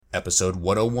Episode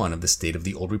 101 of the State of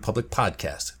the Old Republic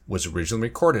podcast was originally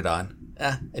recorded on,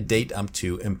 a date I'm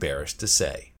too embarrassed to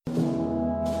say.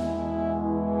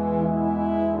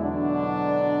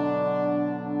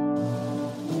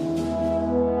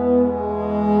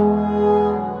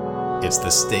 It's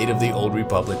the State of the Old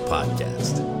Republic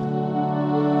podcast.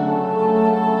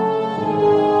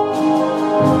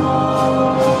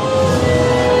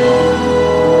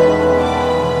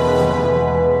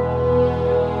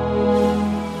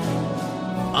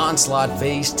 Onslaught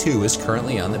Phase 2 is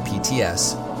currently on the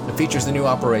PTS. It features the new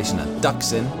operation on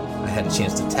Duxon. I had a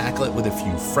chance to tackle it with a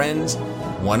few friends.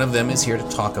 One of them is here to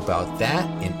talk about that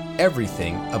and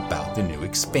everything about the new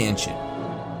expansion.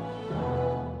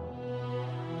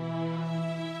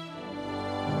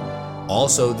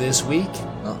 Also this week,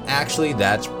 well, actually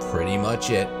that's pretty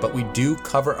much it, but we do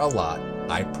cover a lot,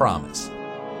 I promise.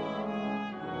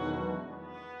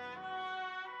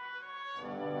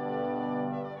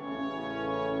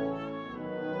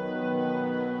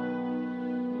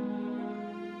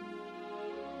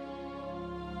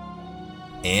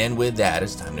 And with that,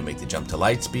 it's time to make the jump to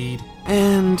Lightspeed.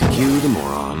 And cue the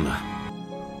moron.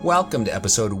 Welcome to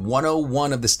episode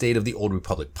 101 of the State of the Old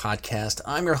Republic podcast.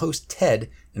 I'm your host,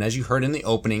 Ted, and as you heard in the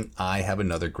opening, I have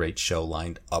another great show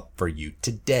lined up for you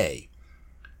today.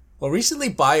 Well,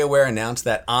 recently BioWare announced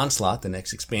that Onslaught, the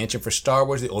next expansion for Star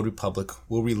Wars The Old Republic,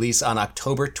 will release on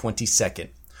October 22nd.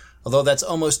 Although that's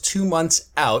almost 2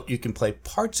 months out, you can play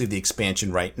parts of the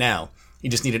expansion right now. You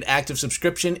just need an active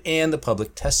subscription and the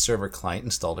public test server client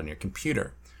installed on your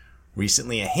computer.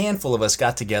 Recently, a handful of us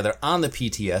got together on the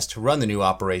PTS to run the new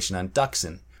operation on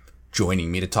Duxon.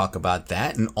 Joining me to talk about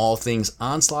that and all things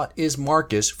Onslaught is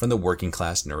Marcus from the Working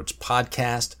Class Nerds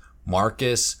podcast.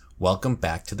 Marcus, welcome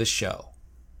back to the show.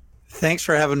 Thanks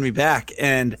for having me back.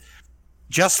 And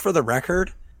just for the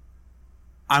record,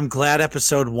 I'm glad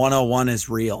episode 101 is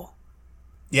real.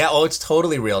 Yeah, oh, it's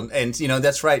totally real. And,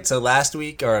 that's right. So last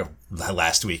week, 3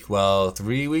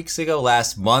 weeks ago,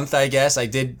 last month, I guess, I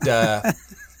did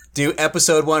do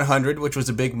episode 100, which was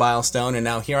a big milestone. And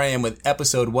now here I am with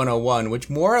episode 101, which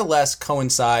more or less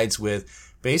coincides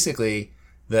with basically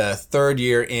the 3rd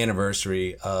year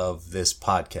anniversary of this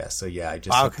podcast. So yeah, I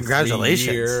just hit the congratulations.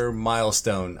 3-year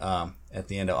milestone at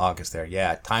the end of August there.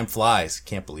 Yeah, time flies.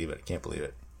 Can't believe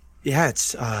it. Yeah,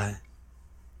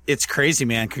 it's crazy,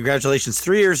 man. Congratulations.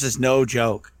 3 years is no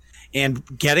joke. And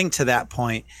getting to that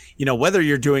point, whether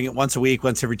you're doing it once a week,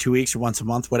 once every 2 weeks, or once a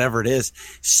month, whatever it is,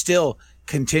 still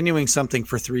continuing something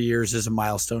for 3 years is a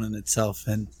milestone in itself.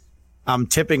 And I'm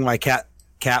tipping my cap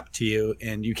to you,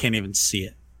 and you can't even see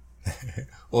it.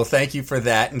 Well, thank you for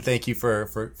that, and thank you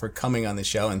for coming on the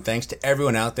show, and thanks to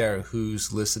everyone out there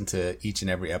who's listened to each and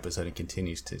every episode and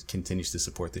continues to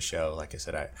support the show. Like I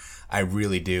said, I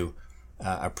really do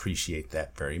appreciate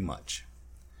that very much.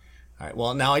 All right,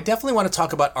 well, now I definitely want to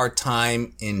talk about our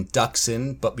time in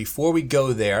Duxon, but before we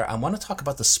go there, I want to talk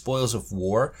about the Spoils of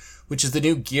War, which is the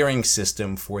new gearing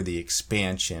system for the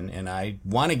expansion, and I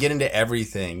want to get into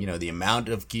everything, the amount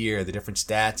of gear, the different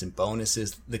stats and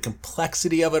bonuses, the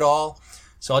complexity of it all.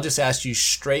 So I'll just ask you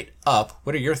straight up,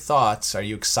 what are your thoughts? Are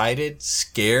you excited,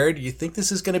 scared? You think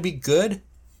this is going to be good?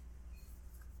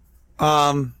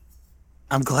 I'm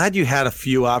glad you had a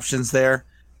few options there.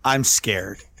 I'm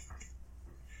scared.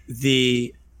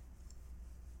 The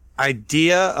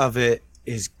idea of it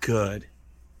is good.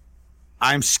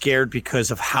 I'm scared because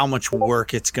of how much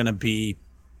work it's going to be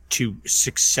to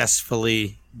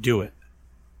successfully do it.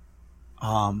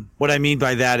 What I mean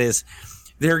by that is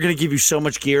they're going to give you so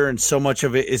much gear and so much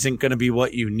of it isn't going to be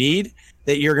what you need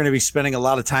that you're going to be spending a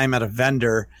lot of time at a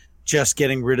vendor just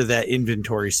getting rid of that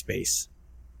inventory space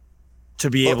to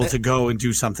be able to go and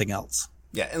do something else.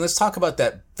 Yeah, and let's talk about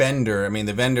that vendor. I mean,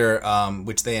 the vendor,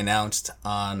 which they announced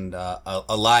on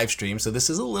a live stream. So this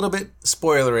is a little bit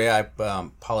spoilery. I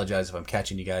apologize if I'm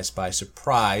catching you guys by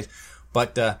surprise.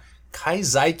 But Kai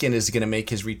Zykin is going to make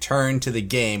his return to the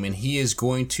game, and he is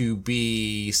going to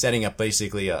be setting up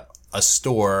basically a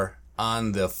store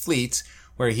on the fleet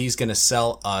where he's going to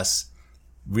sell us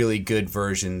really good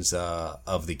versions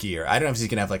of the gear. I don't know if he's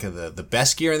going to have like the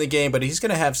best gear in the game, but he's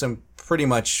going to have some pretty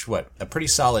much a pretty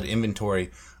solid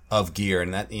inventory of gear,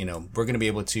 and that we're going to be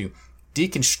able to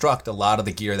deconstruct a lot of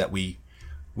the gear that we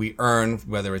earn,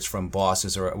 whether it's from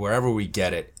bosses or wherever we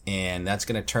get it, and that's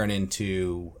going to turn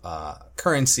into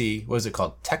currency. What is it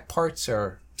called? Tech parts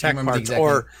or tech parts,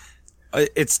 or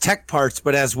it's tech parts,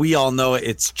 but as we all know,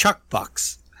 it's Chuck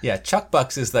Bucks. Yeah, Chuck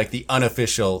Bucks is like the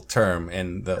unofficial term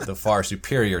and the far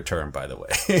superior term, by the way,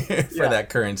 for that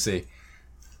currency.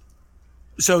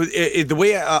 So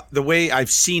the way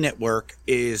I've seen it work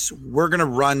is we're going to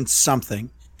run something.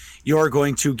 You're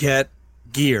going to get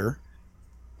gear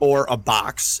or a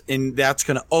box, and that's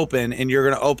going to open, and you're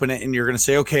going to open it, and you're going to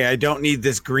say, okay, I don't need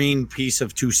this green piece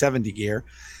of 270 gear.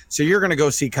 So you're going to go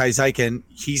see Kai Zyken.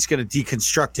 He's going to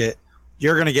deconstruct it.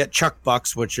 You're going to get Chuck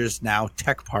Bucks, which is now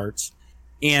tech parts.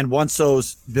 And once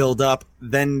those build up,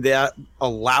 then that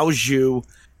allows you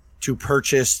to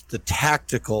purchase the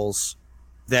tacticals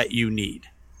that you need.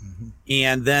 Mm-hmm.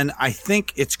 And then I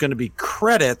think it's going to be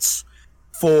credits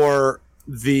for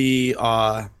the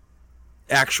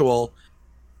actual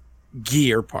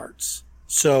gear parts.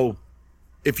 So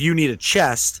if you need a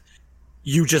chest,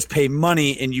 you just pay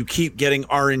money and you keep getting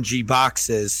RNG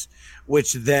boxes,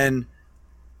 which then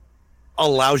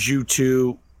allows you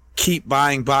to keep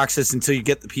buying boxes until you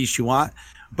get the piece you want.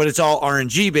 But it's all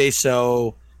RNG based,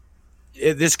 so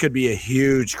this could be a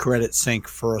huge credit sink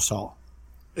for us all.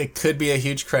 It could be a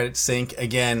huge credit sink.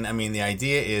 Again, I mean, the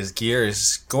idea is gear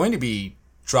is going to be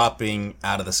dropping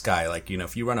out of the sky. Like, you know,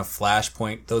 if you run a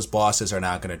flashpoint, those bosses are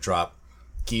now going to drop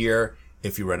gear.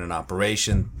 If you run an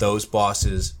operation, those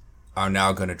bosses are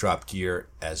now going to drop gear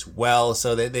as well.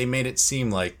 So they made it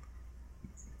seem like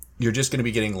you're just going to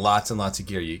be getting lots and lots of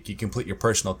gear. You complete your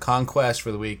personal conquest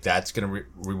for the week. That's going to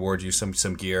reward you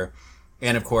some gear.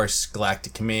 And of course,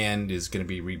 Galactic Command is going to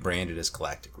be rebranded as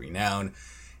Galactic Renown.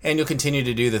 And you'll continue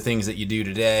to do the things that you do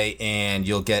today, and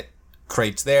you'll get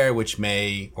crates there, which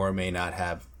may or may not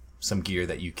have some gear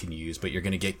that you can use, but you're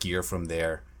going to get gear from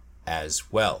there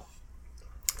as well.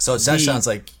 So it sounds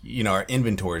like, you know, our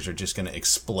inventories are just going to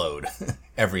explode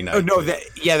every night. Oh, no,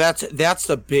 that's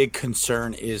the big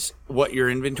concern is what your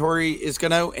inventory is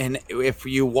going to. And if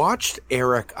you watched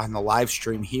Eric on the live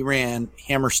stream, he ran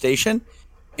Hammer Station.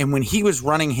 And when he was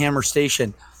running Hammer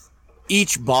Station,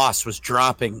 each boss was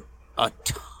dropping a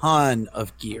ton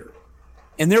of gear.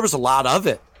 And there was a lot of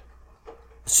it.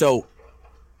 So,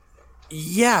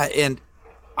 yeah, and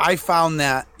I found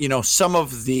that, you know, some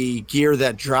of the gear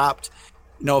that dropped,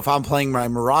 you know, if I'm playing my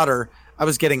Marauder, I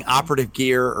was getting operative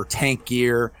gear or tank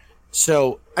gear.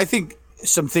 So I think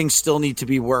some things still need to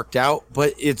be worked out,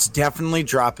 but it's definitely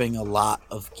dropping a lot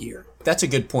of gear. That's a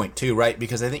good point too, right?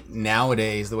 Because I think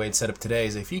nowadays, the way it's set up today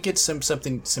is if you get some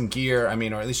gear, I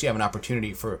mean, or at least you have an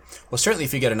opportunity for, well, certainly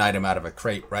if you get an item out of a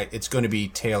crate, right, it's going to be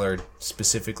tailored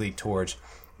specifically towards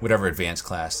whatever advanced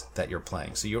class that you're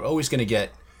playing. So you're always going to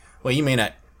get, well, you may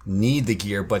not need the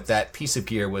gear, but that piece of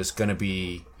gear was going to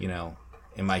be, you know,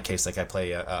 in my case, like I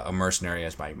play a mercenary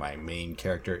as my main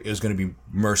character, it was going to be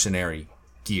mercenary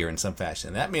gear in some fashion.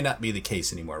 And that may not be the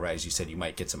case anymore, right? As you said, you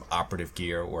might get some operative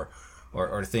gear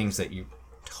or things that you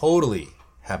totally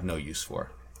have no use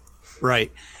for.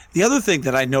 Right. The other thing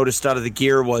that I noticed out of the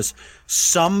gear was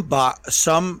some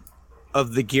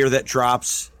of the gear that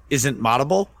drops isn't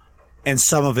moddable, and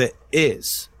some of it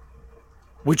is,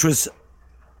 which was,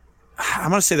 I'm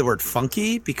going to say the word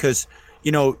funky, because,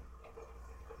 you know,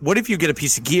 what if you get a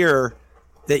piece of gear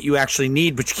that you actually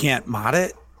need, but you can't mod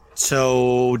it?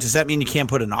 So does that mean you can't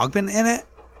put an augment in it?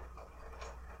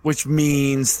 Which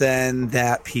means then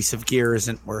that piece of gear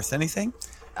isn't worth anything?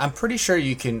 I'm pretty sure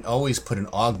you can always put an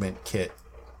augment kit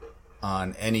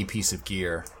on any piece of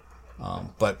gear.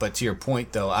 But to your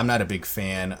point, though, I'm not a big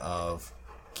fan of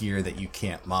gear that you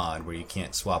can't mod, where you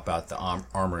can't swap out the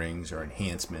armorings or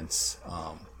enhancements.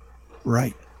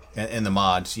 Right. And the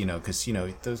mods, you know, because, you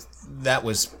know, that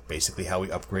was basically how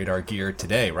we upgrade our gear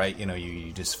today, right? You know,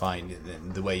 you just find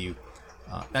the way you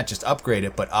not just upgrade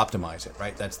it, but optimize it,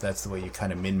 right? That's the way you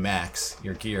kind of min-max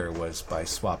your gear, was by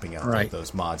swapping out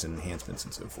those mods and enhancements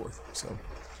and so forth.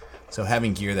 So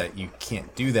having gear that you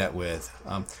can't do that with,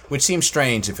 which seems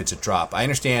strange if it's a drop. I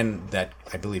understand that.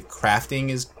 I believe crafting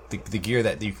is the gear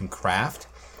that you can craft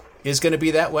is going to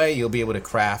be that way. You'll be able to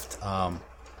craft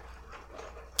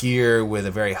gear with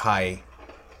a very high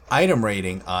item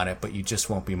rating on it, but you just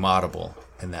won't be moddable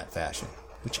in that fashion,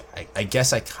 which I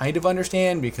guess I kind of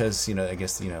understand, because, you know, I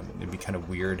guess, you know, it'd be kind of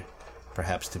weird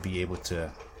perhaps to be able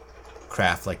to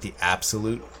craft like the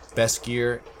absolute best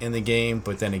gear in the game,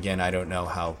 but then again, I don't know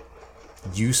how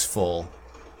useful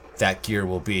that gear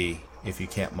will be if you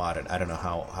can't mod it. I don't know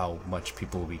how much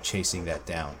people will be chasing that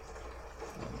down.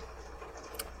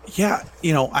 Yeah,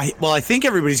 you know, I think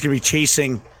everybody's going to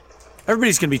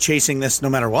be chasing this no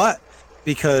matter what,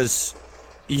 because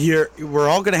we're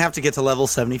all going to have to get to level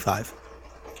 75,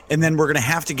 and then we're going to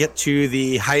have to get to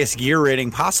the highest gear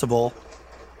rating possible,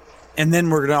 and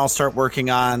then we're going to all start working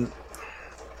on,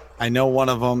 I know one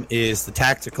of them is the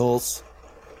tacticals,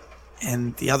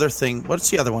 and the other thing, what's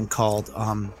the other one called?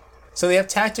 So they have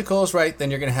tacticals, right?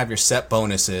 Then you're going to have your set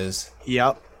bonuses.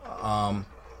 Yep.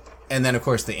 And then, of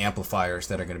course, the amplifiers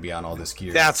that are going to be on all this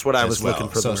gear. That's what I was looking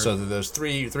for. So there's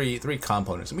three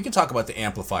components. And we can talk about the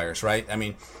amplifiers, right? I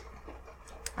mean,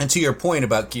 And to your point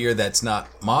about gear that's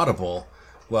not moddable,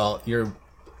 well,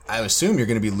 I assume you're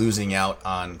going to be losing out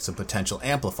on some potential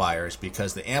amplifiers,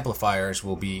 because the amplifiers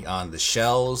will be on the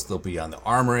shells, they'll be on the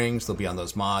armorings, they'll be on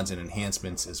those mods and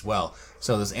enhancements as well.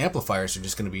 So those amplifiers are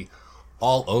just going to be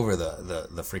all over the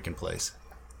freaking place.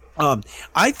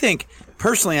 I think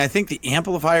the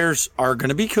amplifiers are going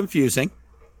to be confusing.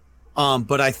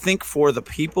 But I think for the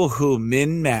people who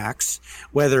min-max,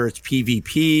 whether it's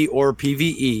PvP or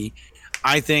PvE,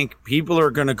 I think people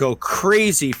are going to go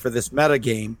crazy for this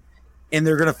metagame, and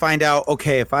they're going to find out,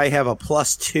 okay, if I have a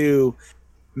 +2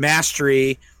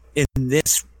 mastery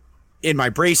in my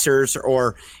bracers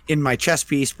or in my chest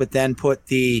piece, but then put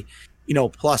the,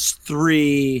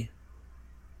 +3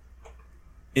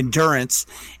 endurance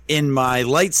in my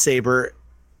lightsaber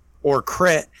or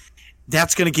crit,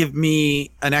 that's going to give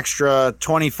me an extra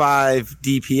 25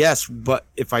 DPS, but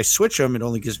if I switch them, it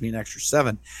only gives me an extra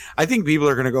 7. I think people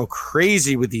are going to go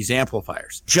crazy with these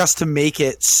amplifiers just to make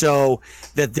it so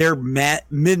that they're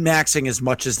min-maxing as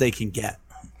much as they can get.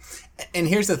 And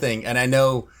here's the thing, and I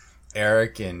know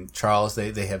Eric and Charles,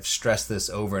 they have stressed this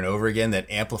over and over again, that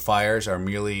amplifiers are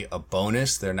merely a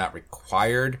bonus. They're not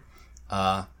required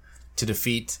to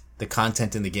defeat the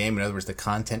content in the game. In other words, the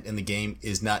content in the game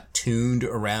is not tuned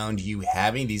around you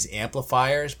having these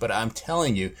amplifiers. But I'm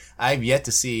telling you, I've yet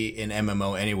to see an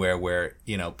MMO anywhere where,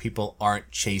 people aren't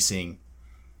chasing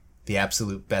the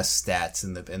absolute best stats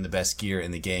and the best gear in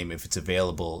the game if it's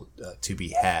available to be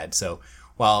had. So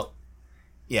while,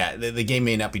 the game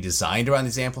may not be designed around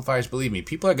these amplifiers, believe me,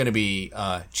 people are going to be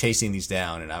chasing these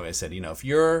down. And I said, if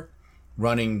you're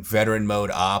running veteran mode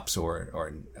ops or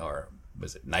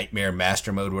was it Nightmare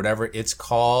Master Mode, whatever it's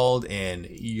called, and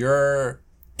your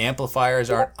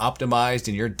amplifiers aren't optimized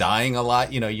and you're dying a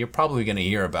lot, you're probably going to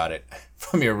hear about it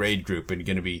from your raid group and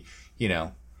going to be,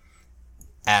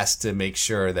 asked to make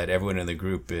sure that everyone in the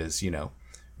group is,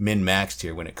 min-maxed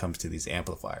here when it comes to these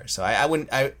amplifiers. So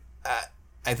I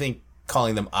think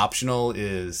calling them optional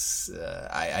is,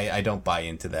 I don't buy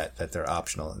into that they're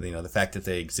optional. The fact that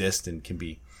they exist and can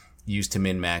be used to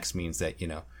min-max means that,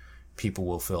 people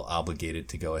will feel obligated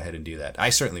to go ahead and do that.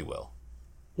 I certainly will.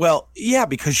 Well, yeah,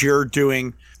 because you're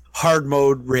doing hard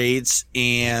mode raids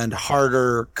and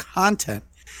harder content.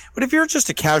 But if you're just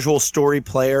a casual story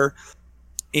player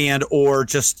or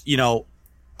just,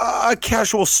 a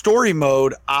casual story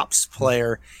mode ops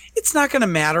player, it's not going to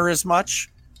matter as much.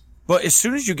 But as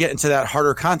soon as you get into that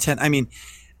harder content, I'm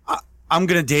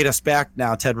going to date us back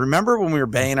now, Ted. Remember when we were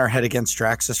banging our head against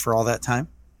Draxus for all that time?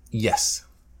 Yes.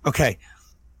 Okay.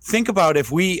 Think about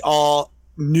if we all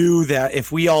knew that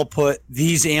if we all put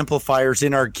these amplifiers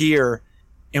in our gear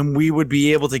and we would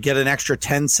be able to get an extra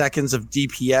 10 seconds of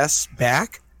DPS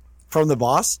back from the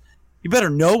boss, you better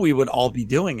know we would all be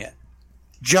doing it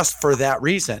just for that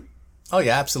reason. Oh,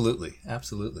 yeah, absolutely.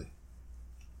 Absolutely.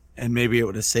 And maybe it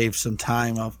would have saved some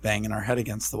time of banging our head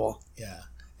against the wall. Yeah.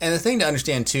 And the thing to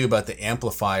understand, too, about the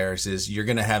amplifiers is you're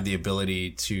going to have the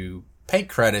ability to pay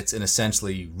credits and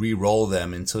essentially re-roll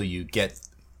them until you get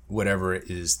whatever it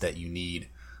is that you need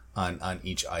on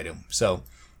each item. So,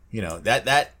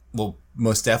 that will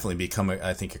most definitely become,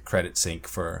 I think, a credit sink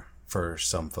for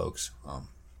some folks.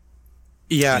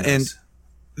 And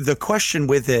the question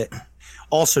with it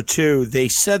also, too, they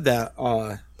said that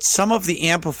some of the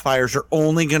amplifiers are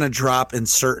only going to drop in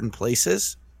certain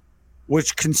places,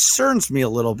 which concerns me a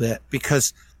little bit,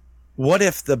 because what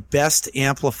if the best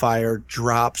amplifier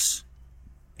drops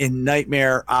in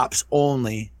Nightmare Ops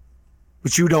only,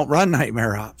 but you don't run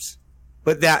Nightmare Ops,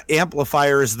 but that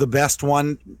amplifier is the best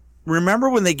one?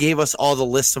 Remember when they gave us all the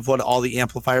lists of what all the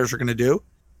amplifiers are going to do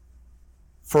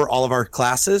for all of our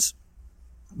classes?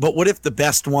 But what if the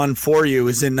best one for you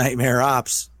is in Nightmare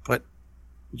Ops, but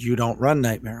you don't run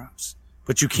Nightmare Ops,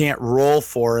 but you can't roll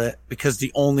for it because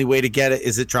the only way to get it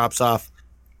is it drops off,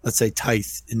 let's say, Tithe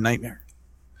in Nightmare?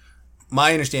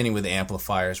 My understanding with the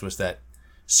amplifiers was that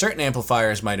certain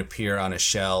amplifiers might appear on a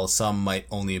shell. Some might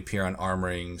only appear on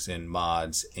armorings and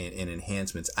mods and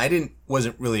enhancements. I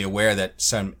wasn't really aware that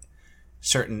some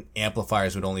certain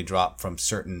amplifiers would only drop from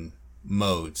certain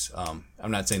modes.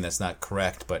 I'm not saying that's not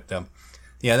correct, but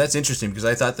that's interesting, because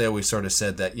I thought they always sort of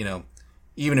said that,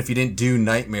 even if you didn't do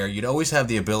Nightmare, you'd always have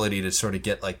the ability to sort of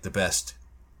get like the best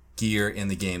gear in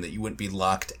the game, that you wouldn't be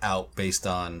locked out based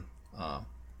on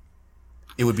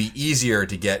it would be easier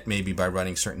to get maybe by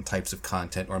running certain types of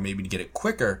content, or maybe to get it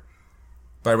quicker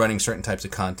by running certain types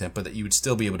of content, but that you would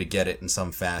still be able to get it in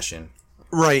some fashion.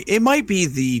 Right. It might be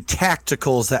the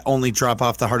tacticals that only drop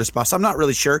off the hardest boss. I'm not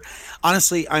really sure.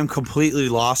 Honestly, I'm completely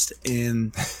lost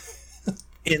in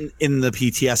the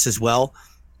PTS as well.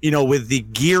 With the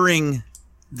gearing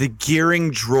the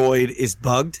gearing droid is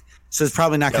bugged, so it's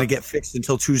probably not going to get fixed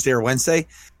until Tuesday or Wednesday.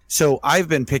 So I've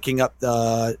been picking up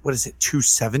the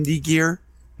 270 gear,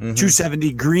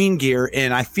 270 green gear,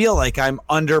 and I feel like I'm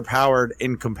underpowered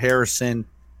in comparison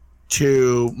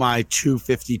to my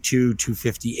 252,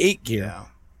 258 gear. Yeah.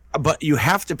 But you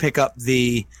have to pick up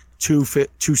the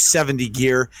 270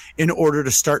 gear in order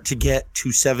to start to get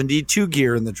 272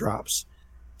 gear in the drops.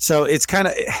 So it's kind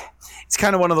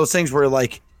of one of those things where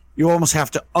like you almost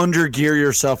have to under gear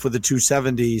yourself with the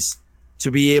 270s to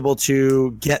be able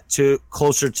to get to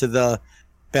closer to the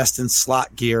best in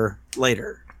slot gear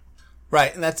later.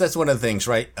 Right, and that's one of the things,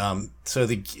 right? So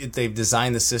they've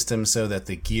designed the system so that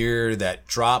the gear that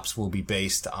drops will be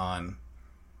based on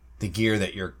the gear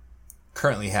that you're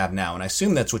currently have now, and I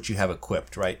assume that's what you have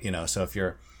equipped, right? You know, so if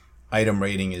your item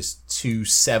rating is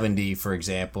 270, for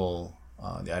example,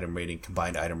 the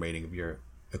combined item rating of your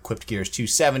equipped gear is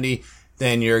 270,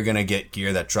 then you're gonna get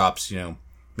gear that drops, you know,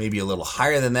 maybe a little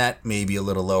higher than that, maybe a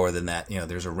little lower than that. You know,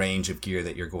 there's a range of gear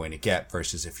that you're going to get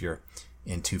versus if you're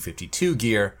in 252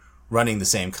 gear, running the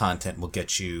same content will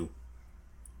get you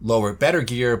better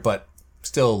gear, but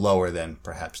still lower than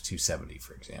perhaps 270,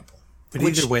 for example. But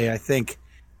either way, I think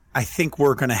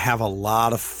we're going to have a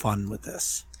lot of fun with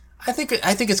this. I think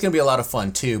it's going to be a lot of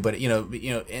fun too. But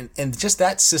and just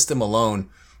that system alone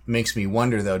makes me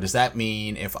wonder, though. Does that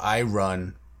mean if I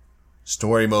run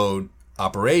story mode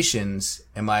operations,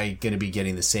 am I going to be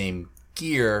getting the same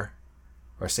gear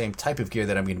or same type of gear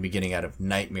that I'm going to be getting out of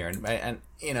Nightmare? And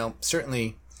you know,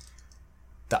 certainly,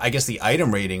 I guess the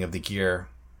item rating of the gear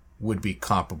would be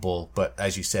comparable. But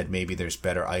as you said, maybe there's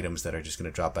better items that are just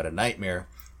going to drop out of Nightmare.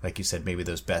 Like you said, maybe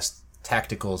those best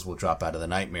tacticals will drop out of the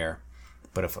Nightmare,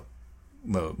 but if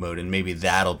mode, and maybe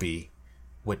that'll be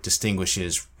what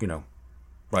distinguishes, you know,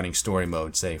 running story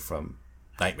mode, say, from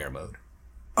Nightmare mode.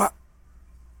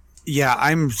 Yeah,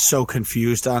 I'm so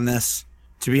confused on this,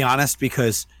 to be honest,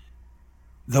 because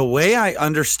the way I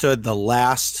understood the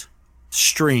last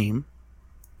stream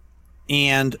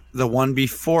and the one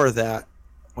before that,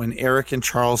 when Eric and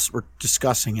Charles were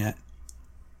discussing it,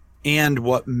 and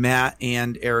what Matt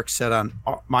and Eric said on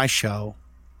my show,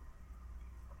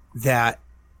 that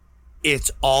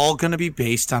it's all going to be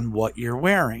based on what you're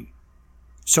wearing.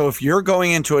 So if you're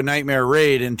going into a Nightmare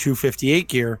raid in 258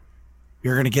 gear,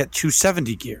 you're going to get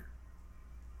 270 gear.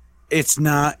 It's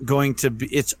not going to be,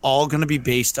 it's all going to be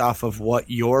based off of what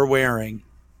you're wearing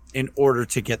in order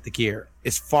to get the gear.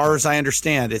 As far as I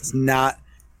understand, it's not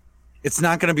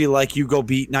going to be like you go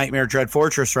beat Nightmare Dread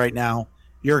Fortress right now.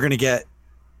 You're going to get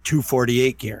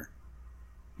 248 gear.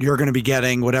 You're going to be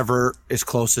getting whatever is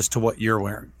closest to what you're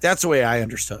wearing. That's the way I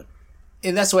understood.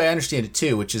 And that's the way I understand it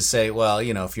too, which is say, well,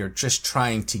 you know, if you're just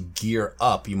trying to gear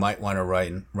up, you might want to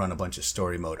run a bunch of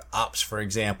story mode ops, for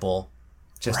example,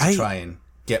 just to try and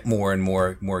get more and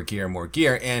more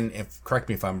gear. And correct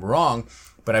me if I'm wrong,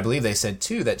 but I believe they said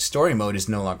too that story mode is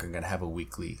no longer going to have a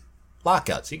weekly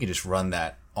lockout, so you can just run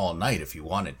that all night if you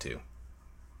wanted to.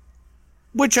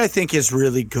 Which I think is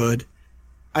really good.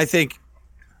 I think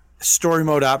story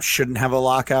mode ops shouldn't have a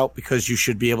lockout because you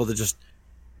should be able to just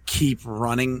keep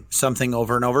running something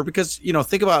over and over. Because, you know,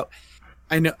 think about,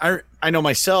 I know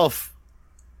myself,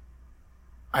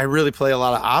 I really play a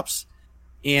lot of ops,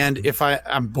 and if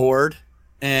I'm bored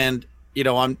and, you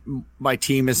know, my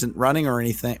team isn't running or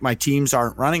anything, my teams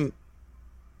aren't running,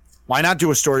 why not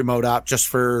do a story mode op just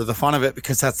for the fun of it?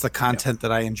 Because that's the content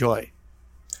that I enjoy,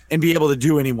 and be able to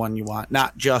do anyone you want,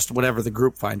 not just whatever the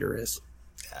group finder is.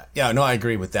 Yeah, no, I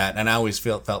agree with that. And I always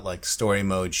felt like story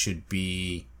mode should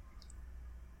be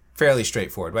fairly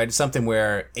straightforward, right? It's something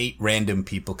where 8 random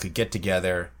people could get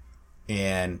together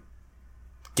and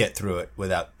get through it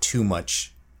without too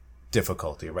much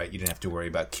difficulty, right? You didn't have to worry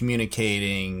about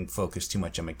communicating, focus too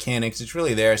much on mechanics. It's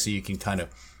really there so you can kind of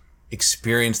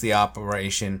experience the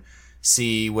operation,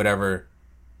 see whatever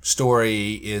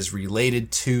story is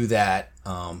related to that.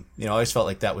 You know, I always felt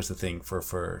like that was the thing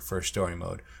for story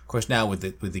mode. Of course, now with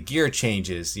the gear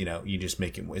changes, you know, you just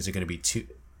make it. Is it going to be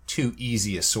too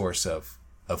easy a source of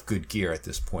good gear at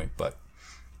this point? But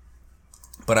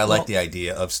I like the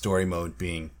idea of story mode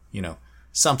being, you know,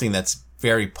 something that's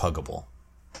very puggable.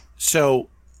 So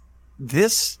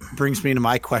this brings me to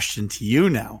my question to you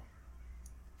now.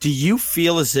 Do you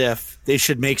feel as if they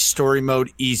should make story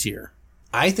mode easier?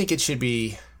 I think it should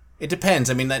be. It depends.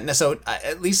 I mean, so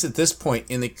at least at this point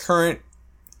in the current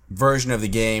version of the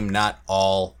game, not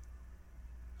all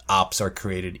ops are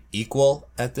created equal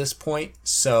at this point.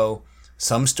 So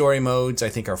some story modes I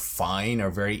think are fine, are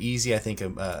very easy. I think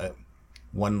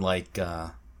one like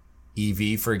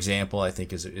EV, for example, I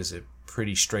think is a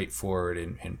pretty straightforward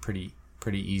and pretty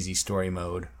easy story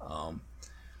mode.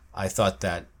 I thought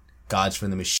that Gods from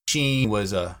the Machine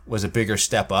was a bigger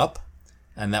step up,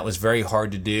 and that was very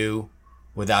hard to do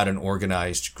without an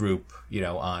organized group,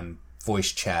 on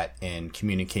voice chat and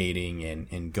communicating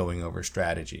and going over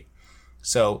strategy.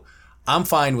 So I'm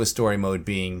fine with story mode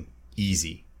being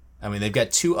easy. I mean, they've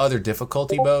got 2 other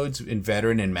difficulty modes in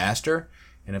Veteran and Master,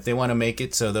 and if they want to make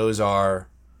it so those are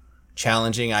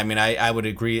challenging, I mean, I would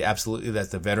agree absolutely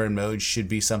that the Veteran mode should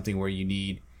be something where you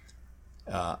need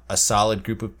a solid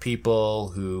group of people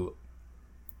who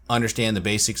understand the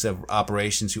basics of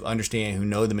operations, who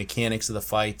know the mechanics of the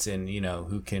fights, and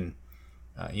who can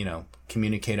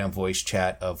communicate on voice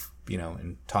chat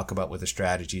and talk about what the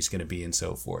strategy is going to be and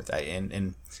so forth.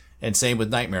 And same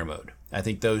with Nightmare mode. I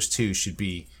think those 2 should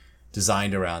be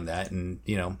designed around that, and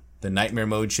the Nightmare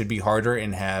mode should be harder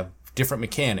and have different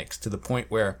mechanics to the point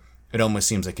where it almost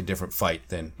seems like a different fight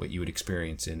than what you would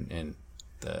experience in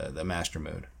the Master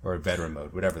mode or Veteran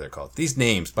mode, whatever they're called. These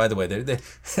names, by the way, they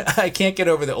I can't get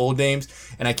over the old names,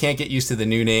 and I can't get used to the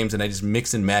new names, and I just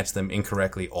mix and match them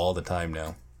incorrectly all the time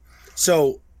now.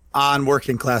 So on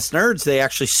Working Class Nerds, they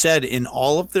actually said in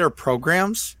all of their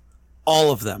programs,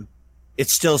 all of them, it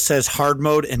still says hard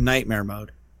mode and Nightmare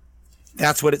mode.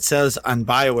 That's what it says on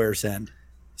BioWare's end.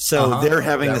 So they're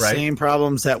having the same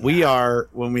problems that we are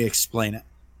when we explain it.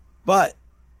 But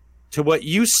to what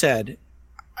you said,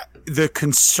 the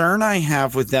concern I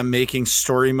have with them making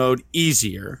story mode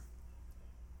easier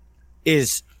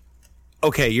is,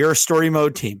 okay, you're a story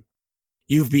mode team.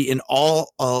 You've beaten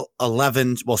all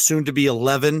 11, well, soon to be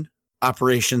 11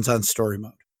 operations on story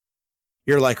mode.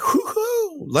 You're like,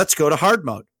 hoo-hoo, let's go to hard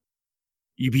mode.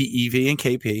 You beat EV and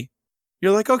KP.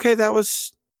 You're like, okay, that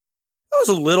was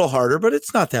a little harder, but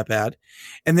it's not that bad.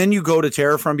 And then you go to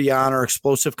Terror from Beyond or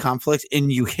Explosive Conflict,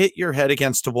 and you hit your head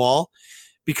against a wall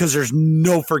because there's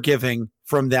no forgiving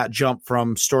from that jump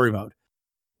from story mode.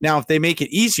 Now, if they make it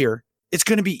easier, it's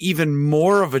going to be even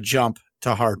more of a jump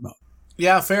to hard mode.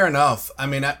 Yeah, fair enough. I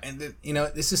mean,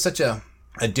 this is such a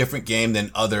different game than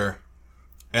other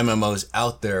MMOs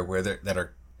out there where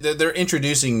they're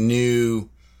introducing new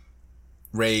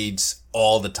raids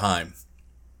all the time.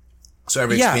 So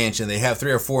every expansion, they have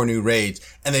 3 or 4 new raids,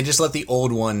 and they just let the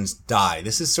old ones die.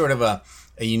 This is sort of a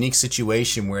unique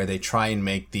situation where they try and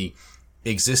make the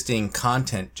existing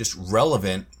content just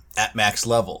relevant at max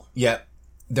level. Yet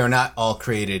they're not all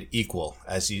created equal,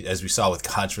 as we saw with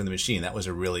Gods from the Machine. That was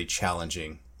a really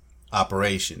challenging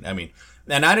operation. I mean,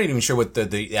 and I'm not even sure what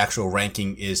the actual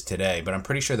ranking is today, but I'm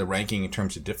pretty sure the ranking in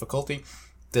terms of difficulty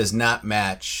does not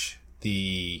match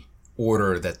the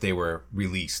order that they were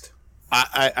released.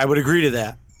 I would agree to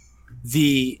that.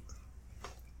 The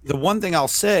one thing I'll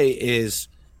say is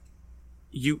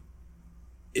I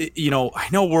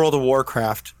know World of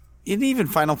Warcraft and even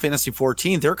Final Fantasy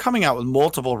 14, they're coming out with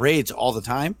multiple raids all the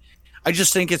time. I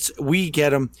just think we get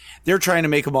them. They're trying to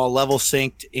make them all level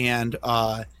synced and,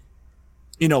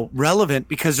 relevant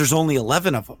because there's only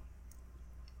 11 of them.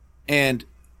 And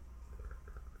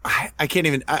I can't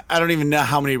even, I don't even know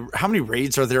how many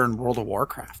raids are there in World of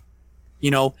Warcraft.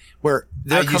 Where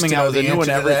they're coming out with a new one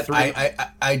every 3.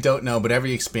 I don't know, but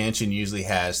every expansion usually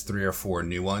has 3 or 4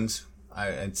 new ones,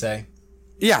 I'd say.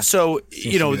 Yeah, so,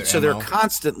 they're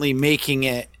constantly making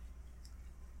it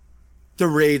the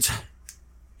raids,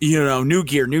 new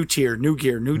gear, new tier, new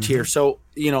gear, new tier. So,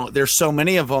 there's so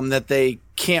many of them that they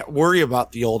can't worry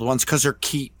about the old ones because they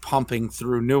keep pumping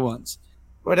through new ones.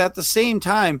 But at the same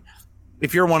time,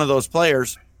 if you're one of those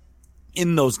players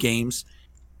in those games,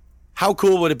 how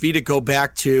cool would it be to go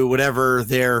back to whatever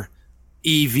their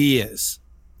EV is?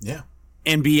 Yeah.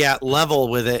 And be at level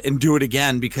with it and do it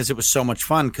again because it was so much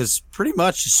fun. Because pretty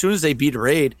much as soon as they beat a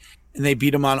raid and they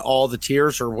beat them on all the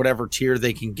tiers or whatever tier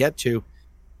they can get to,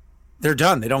 they're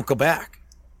done. They don't go back.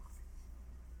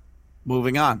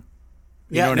 Moving on.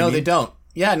 They don't.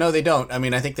 Yeah, no, they don't. I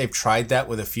mean, I think they've tried that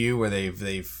with a few where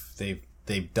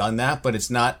they've done that, but it's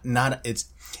not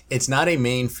a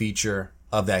main feature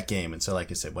of that game. And so, like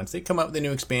I said, once they come up with a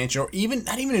new expansion, or even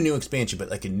not even a new expansion, but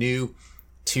like a new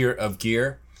tier of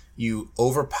gear, you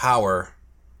overpower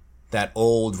that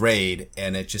old raid,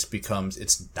 and it just becomes,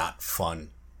 it's not fun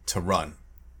to run.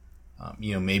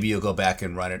 Maybe you'll go back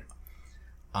and run it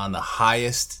on the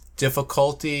highest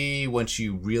difficulty once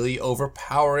you really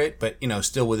overpower it, but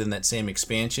still within that same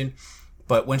expansion.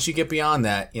 But once you get beyond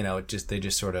that, they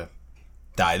just sort of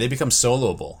die. They become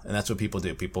soloable, and that's what people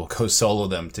do. People go solo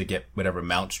them to get whatever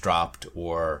mounts dropped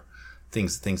or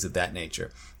things of that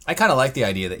nature. I kind of like the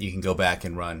idea that you can go back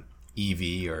and run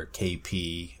EV or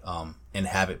KP and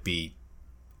have it be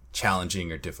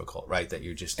challenging or difficult, right? That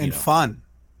you're just fun.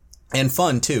 And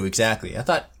fun too, exactly.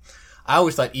 I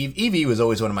always thought EV was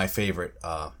always one of my favorite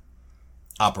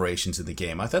operations in the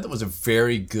game. I thought that was a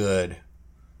very good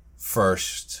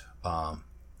first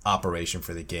operation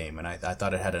for the game, and I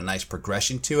thought it had a nice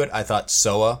progression to it. I thought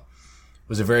Soa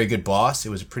was a very good boss. It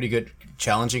was a pretty good,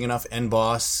 challenging enough end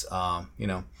boss. I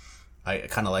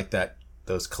kind of like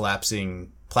those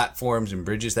collapsing platforms and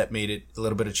bridges that made it a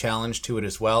little bit of challenge to it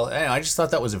as well. And I just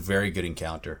thought that was a very good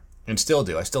encounter, and still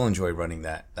do. I still enjoy running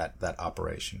that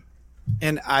operation.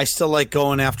 And I still like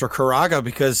going after Karaga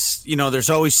because, there's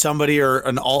always somebody or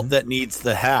an alt that needs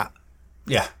the hat.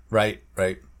 Yeah, right.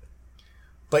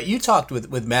 But you talked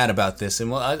with Matt about this,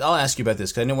 and I'll ask you about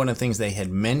this, because I know one of the things they had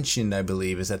mentioned, I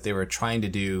believe, is that they were trying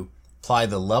to apply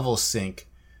the level sync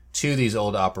to these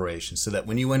old operations, so that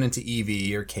when you went into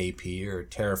EV or KP or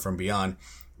Terra from Beyond,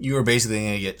 you were basically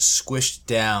going to get squished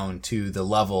down to the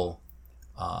level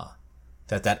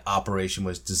that operation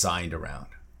was designed around.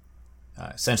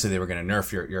 Essentially, they were going to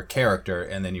nerf your character,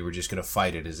 and then you were just going to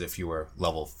fight it as if you were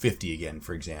level 50 again,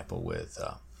 for example, with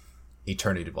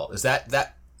Eternity Vault. Is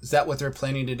that what they're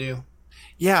planning to do?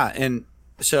 Yeah, and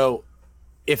so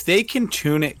if they can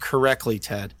tune it correctly,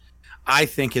 Ted, I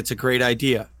think it's a great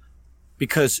idea.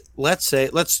 Because let's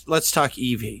talk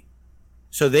EV.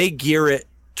 So they gear it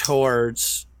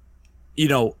towards,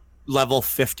 level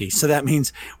 50. So that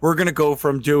means we're going to go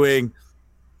from doing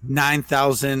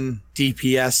 9,000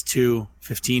 DPS to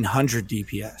 1,500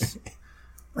 DPS,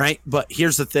 right? But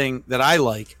here's the thing that I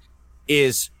like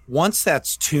is once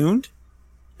that's tuned,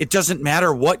 it doesn't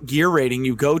matter what gear rating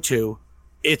you go to,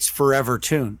 it's forever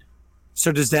tuned.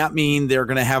 So does that mean they're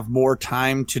going to have more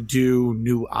time to do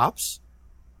new ops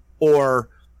or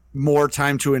more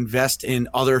time to invest in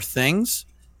other things?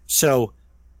 So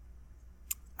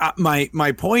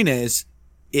my point is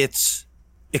it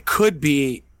could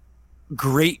be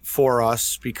great for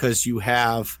us because you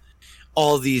have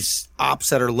all these ops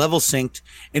that are level synced,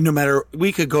 and no matter,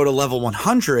 we could go to level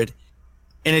 100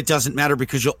 and it doesn't matter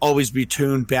because you'll always be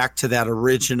tuned back to that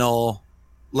original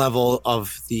level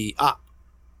of the op.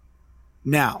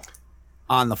 Now,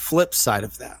 on the flip side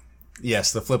of that.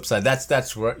 Yes, the flip side.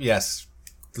 That's where, yes.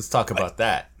 Let's talk about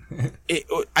that.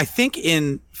 I think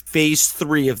in phase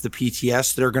 3 of the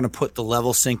PTS, they're going to put the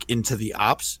level sync into the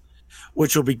ops,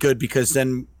 which will be good because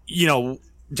then,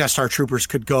 Death Star Troopers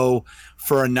could go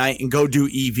for a night and go do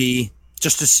EV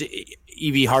just to see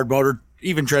EV hard mode or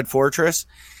even Dread Fortress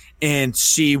and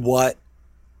see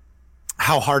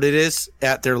how hard it is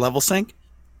at their level sync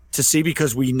to see,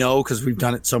 because we've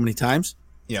done it so many times.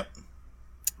 Yep.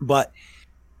 But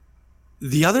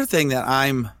the other thing that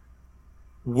I'm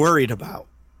worried about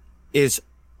is,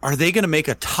 are they going to make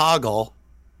a toggle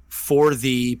for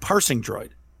the parsing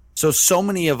droid? So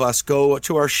many of us go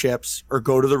to our ships or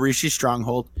go to the Rishi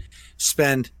Stronghold,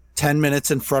 spend 10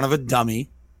 minutes in front of a dummy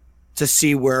to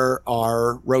see where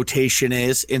our rotation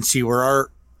is and see where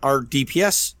our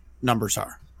DPS numbers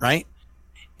are, right?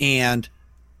 And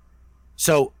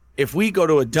so if we go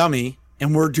to a dummy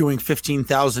and we're doing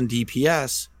 15,000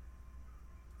 DPS,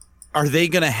 are they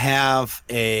going to have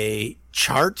a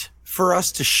chart for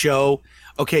us to show,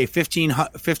 okay,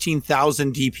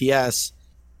 15,000 DPS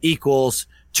equals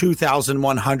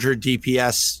 2,100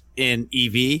 DPS in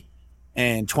EV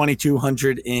and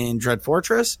 2,200 in Dread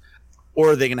Fortress?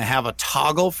 Or are they going to have a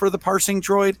toggle for the parsing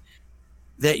droid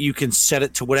that you can set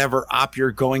it to whatever op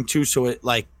you're going to, so it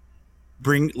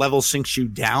bring level syncs you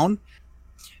down?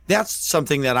 That's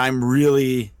something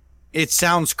that it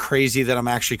sounds crazy that I'm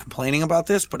actually complaining about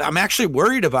this, but I'm actually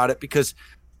worried about it because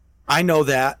I know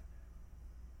that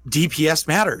DPS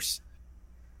matters.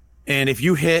 And if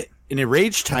you hit an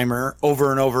enrage timer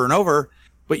over and over and over,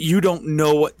 but you don't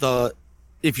know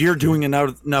if you're doing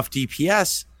enough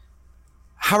DPS,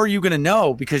 how are you going to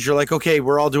know? Because you're like, okay,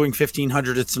 we're all doing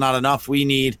 1,500. It's not enough. We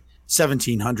need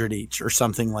 1,700 each or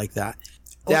something like that.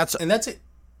 That's it.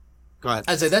 Go ahead.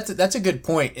 I'd say that's a good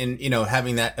point in,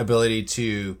 having that ability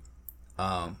to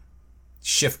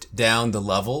shift down the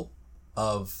level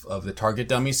of the target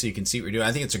dummy so you can see what you're doing.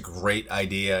 I think it's a great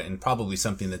idea and probably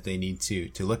something that they need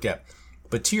to look at.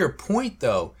 But to your point,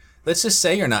 though, let's just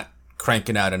say you're not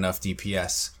cranking out enough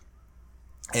DPS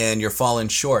and you're falling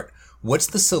short. What's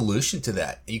the solution to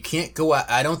that? You can't go out.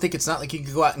 I don't think it's not like you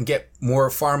can go out and get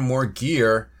farm more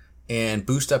gear and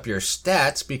boost up your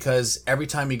stats, because every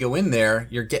time you go in there,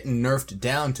 you're getting nerfed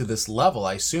down to this level.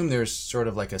 I assume there's sort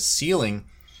of like a ceiling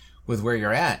with where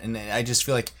you're at. And I just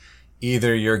feel like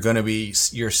either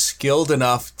you're skilled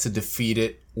enough to defeat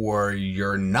it or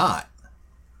you're not.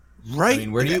 Right. I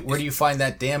mean, where do you find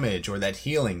that damage or that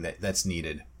healing that's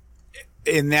needed?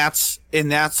 And that's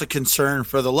a concern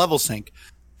for the level sync.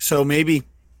 So maybe,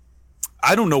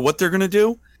 I don't know what they're going to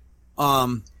do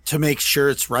to make sure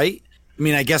it's right. I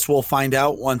mean, I guess we'll find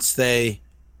out once they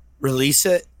release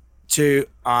it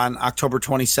on October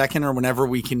 22nd or whenever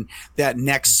we can, that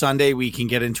next Sunday we can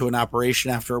get into an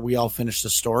operation after we all finish the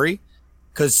story.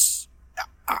 Because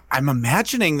I'm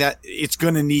imagining that it's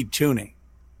going to need tuning.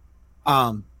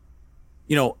 Some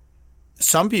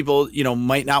people,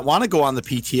 might not want to go on the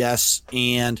PTS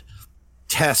and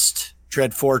test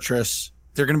Dread Fortress.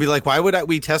 They're going to be like, why would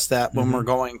we test that when we're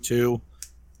going to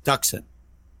Duxon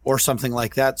or something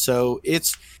like that? So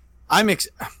it's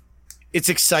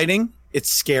exciting.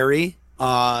 It's scary.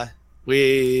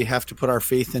 We have to put our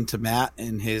faith into Matt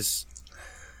and his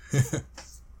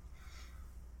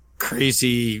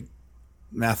crazy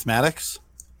mathematics.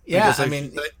 Yeah,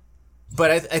 but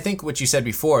I think what you said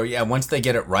before, once they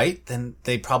get it right, then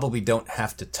they probably don't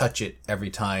have to touch it every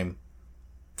time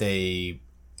they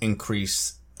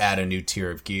add a new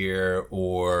tier of gear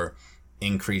or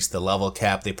increase the level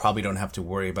cap. They probably don't have to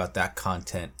worry about that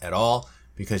content at all,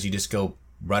 because you just go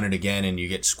run it again and you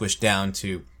get squished down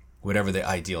to whatever the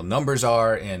ideal numbers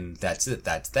are, and that's it.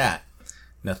 That's that.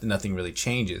 Nothing really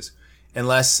changes.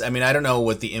 Unless, I don't know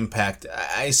what the impact,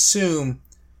 I assume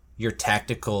your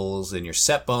tacticals and your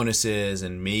set bonuses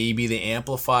and maybe the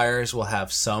amplifiers will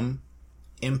have some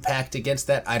impact against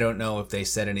that. I don't know if they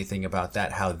said anything about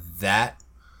that, how that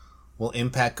will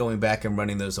impact going back and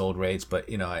running those old raids. But,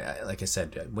 like I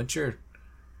said,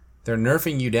 they're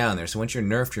nerfing you down there. So once you're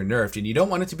nerfed. And you don't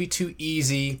want it to be too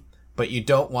easy, but you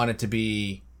don't want it to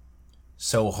be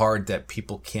so hard that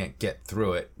people can't get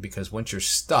through it. Because once you're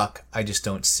stuck, I just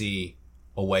don't see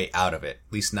a way out of it.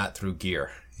 At least not through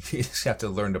gear. You just have to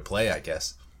learn to play, I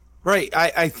guess. Right.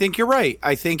 I think you're right.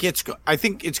 I think it's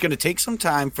going to take some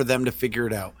time for them to figure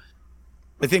it out.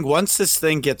 I think once this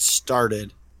thing gets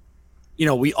started,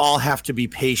 we all have to be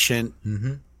patient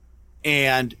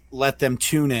and let them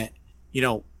tune it,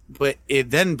 but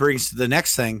it then brings to the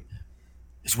next thing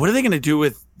is, what are they going to do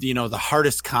with, the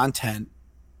hardest content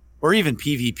or even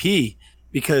PvP?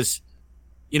 Because,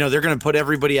 they're going to put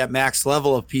everybody at max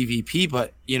level of PvP,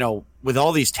 but, with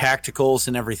all these tacticals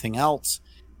and everything else,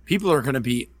 people are going to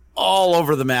be all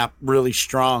over the map really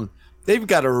strong. They've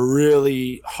got a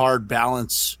really hard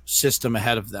balance system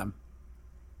ahead of them.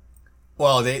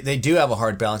 Well, they do have a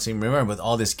hard balancing. Remember, with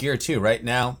all this gear too, right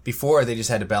now, before they just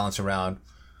had to balance around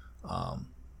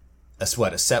a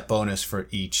set bonus for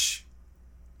each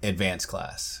advanced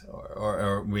class,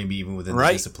 or maybe even within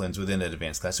the disciplines within an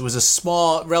advanced class. It was a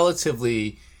small,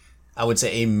 relatively, I would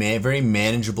say, a very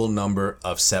manageable number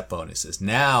of set bonuses.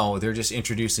 Now they're just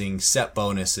introducing set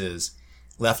bonuses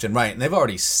left and right, and they've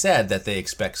already said that they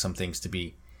expect some things to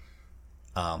be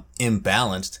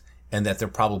imbalanced, and that they're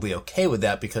probably okay with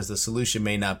that, because the solution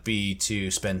may not be to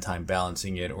spend time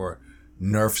balancing it or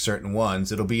nerf certain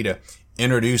ones. It'll be to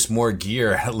introduce more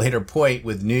gear at a later point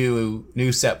with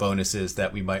new set bonuses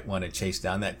that we might want to chase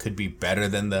down that could be better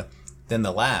than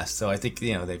the last. So I think,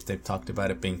 they've talked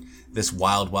about it being this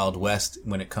wild west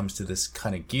when it comes to this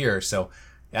kind of gear. So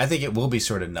I think it will be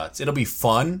sort of nuts. It'll be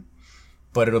fun,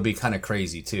 but it'll be kind of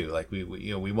crazy too. Like we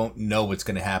won't know what's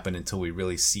going to happen until we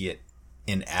really see it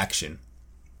in action.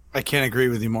 I can't agree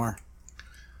with you more.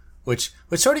 Which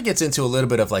sort of gets into a little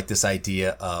bit of like this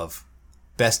idea of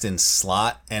best in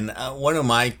slot. And one of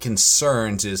my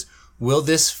concerns is, will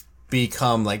this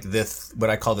become like this, what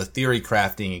I call the theory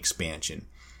crafting expansion,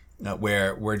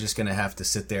 where we're just going to have to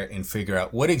sit there and figure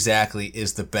out what exactly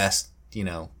is the best,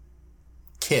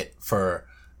 kit for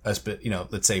us,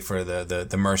 let's say for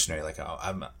the mercenary, like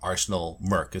I'm Arsenal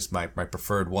Merc is my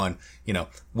preferred one.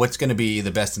 What's going to be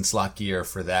the best in slot gear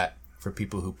for that, for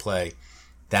people who play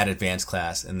that advanced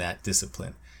class and that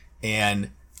discipline?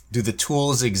 And do the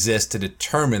tools exist to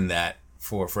determine that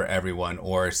for everyone?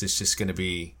 Or is this just going to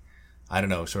be, I don't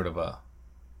know, sort of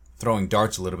throwing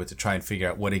darts a little bit to try and figure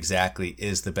out what exactly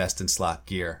is the best in slot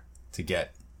gear to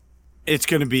get? It's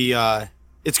going to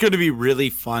be really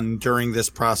fun during this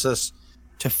process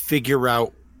to figure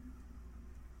out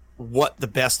what the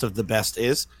best of the best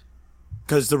is.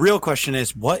 Because the real question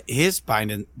is, what is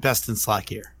best in slot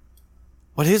gear?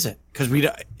 What is it? Because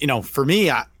for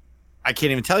me, I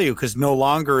can't even tell you, because no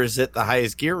longer is it the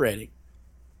highest gear rating.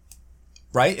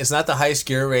 Right? It's not the highest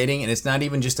gear rating, and it's not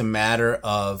even just a matter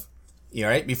of,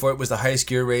 right? Before it was the highest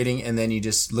gear rating, and then you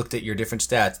just looked at your different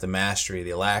stats, the mastery,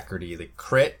 the alacrity, the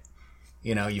crit.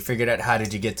 You figured out how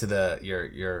did you get to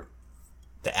the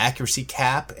accuracy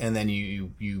cap, and then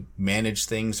you manage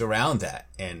things around that.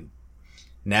 And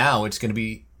now it's going to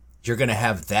be, you're going to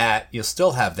have that. You'll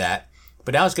still have that.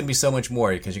 But now it's going to be so much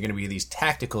more, because you're going to be these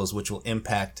tacticals which will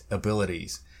impact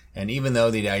abilities. And even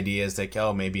though the idea is like,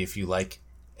 maybe if you like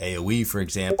AoE, for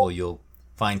example, you'll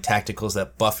find tacticals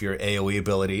that buff your AoE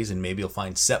abilities, and maybe you'll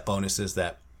find set bonuses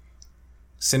that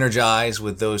synergize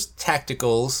with those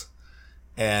tacticals,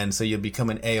 and so you'll become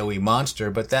an AoE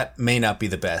monster, but that may not be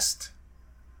the best.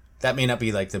 That may not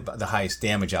be like the highest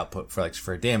damage output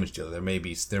for a damage dealer. There may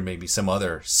be some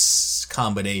other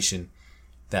combination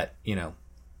that,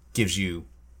 gives you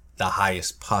the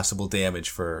highest possible damage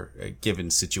for a given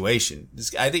situation.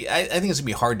 I think it's going to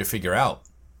be hard to figure out.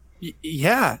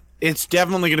 Yeah, it's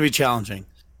definitely going to be challenging.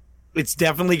 It's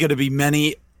definitely going to be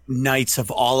many nights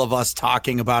of all of us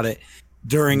talking about it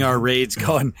during our raids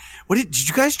going, did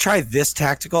you guys try this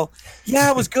tactical? Yeah,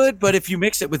 it was good, but if you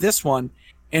mix it with this one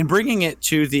and bringing it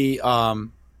to the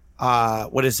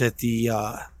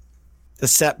the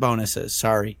set bonuses,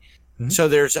 sorry. Mm-hmm. So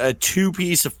there's a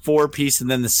 2-piece, a 4-piece,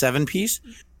 and then the 7-piece.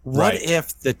 What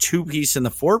if the 2-piece and the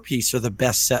 4-piece are the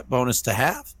best set bonus to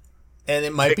have? And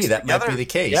it might be that might be the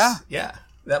case. Yeah.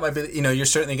 That might be. You're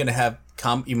certainly going to have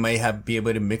you may be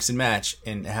able to mix and match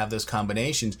and have those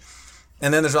combinations.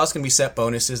 And then there's also going to be set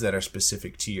bonuses that are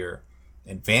specific to your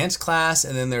advanced class,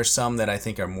 and then there's some that I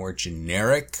think are more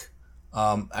generic.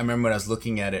 I remember when I was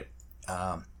looking at it,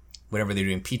 whenever they were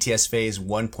doing PTS Phase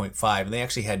 1.5, and they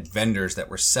actually had vendors that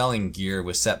were selling gear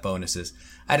with set bonuses.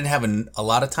 I didn't have a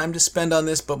lot of time to spend on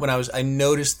this, but when I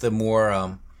noticed the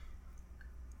more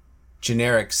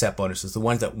generic set bonuses, the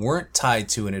ones that weren't tied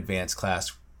to an advanced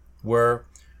class, were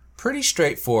pretty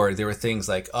straightforward. There were things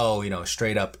like,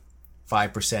 straight up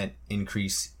 5%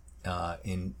 increase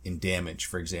in damage,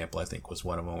 for example, I think was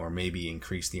one of them, or maybe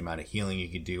increase the amount of healing you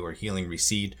could do, or healing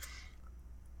recede.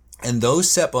 And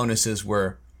those set bonuses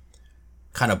were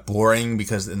kind of boring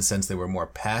because in the sense they were more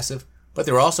passive, but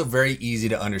they were also very easy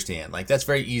to understand. Like, that's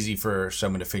very easy for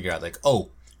someone to figure out, like,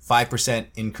 5%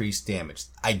 increased damage.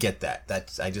 I get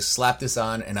that. I just slap this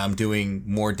on and I'm doing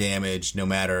more damage no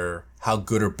matter how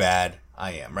good or bad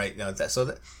I am, right?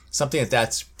 Something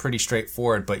that's pretty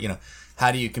straightforward, but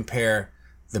how do you compare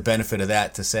the benefit of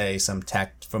that to, say, some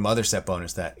tact from other set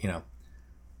bonus that,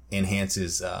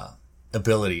 enhances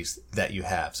abilities that you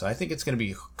have? So I think it's going to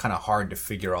be kind of hard to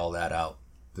figure all that out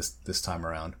this time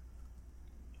around.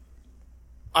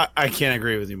 I can't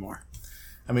agree with you more.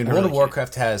 I mean, World of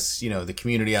Warcraft has, the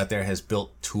community out there has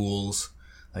built tools.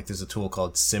 Like, there's a tool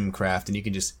called SimCraft, and you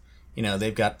can just,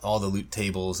 they've got all the loot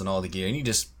tables and all the gear, and you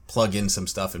just plug in some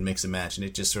stuff and mix and match, and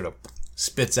it just sort of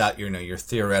spits out your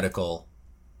theoretical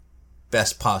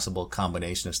best possible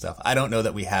combination of stuff. I don't know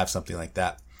that we have something like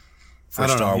that for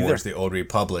Star Wars: The Old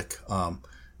Republic.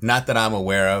 Not that I'm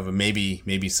aware of, and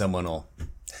maybe someone will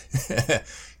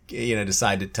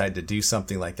decide to do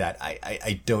something like that.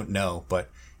 I don't know, but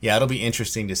yeah, it'll be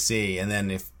interesting to see. And then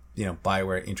if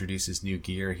BioWare introduces new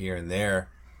gear here and there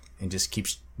and just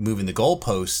keeps moving the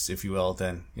goalposts, if you will,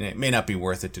 then it may not be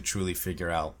worth it to truly figure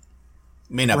out.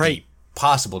 It may not be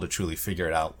possible to truly figure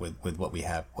it out with what we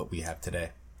have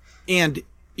today. And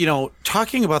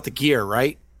talking about the gear,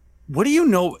 right? What do you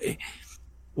know?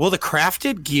 Will the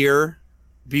crafted gear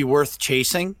be worth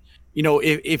chasing?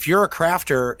 If you're a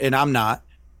crafter and I'm not,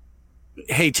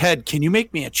 hey Ted, can you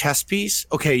make me a chest piece?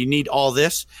 Okay, you need all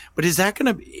this, but is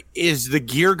the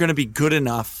gear gonna be good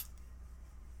enough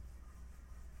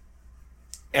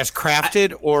as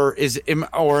crafted, or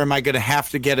am I gonna have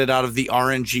to get it out of the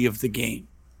RNG of the game?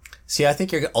 See, I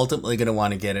think you're ultimately gonna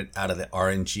want to get it out of the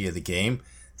RNG of the game.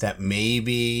 That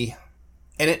maybe,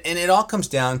 and it all comes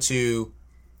down to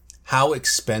how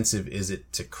expensive is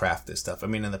it to craft this stuff. I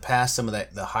mean, in the past, some of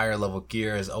the higher level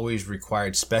gear has always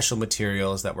required special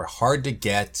materials that were hard to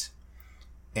get,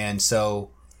 and so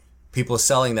people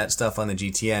selling that stuff on the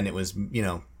GTN, it was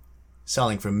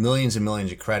selling for millions and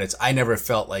millions of credits. I never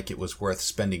felt like it was worth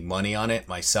spending money on it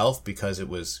myself because it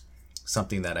was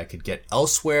something that I could get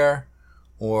elsewhere,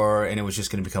 and it was just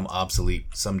going to become obsolete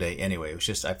someday anyway. It was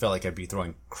just, I felt like I'd be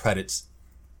throwing credits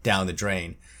down the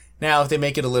drain. Now, if they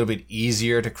make it a little bit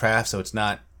easier to craft so it's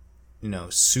not,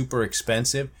 super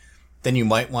expensive, then you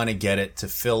might want to get it to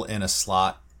fill in a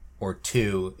slot or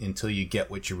two until you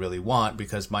get what you really want,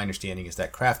 because my understanding is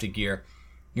that crafted gear,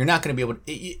 you're not going to be able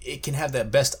to, it can have that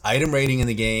best item rating in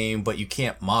the game, but you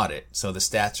can't mod it. So the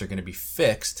stats are going to be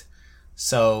fixed.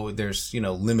 So there's,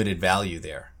 limited value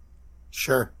there.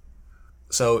 Sure.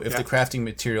 So if the crafting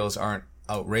materials aren't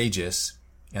outrageous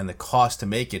and the cost to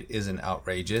make it isn't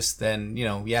outrageous, then,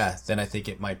 then I think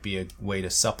it might be a way to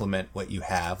supplement what you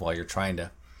have while you're trying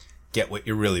to get what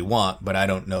you really want. But I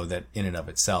don't know that in and of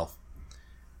itself,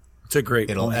 it's a great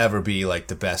it'll point. Ever be like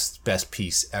the best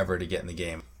piece ever to get in the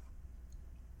game.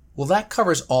 Well, that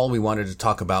covers all we wanted to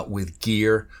talk about with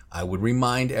gear. I would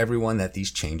remind everyone that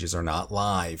these changes are not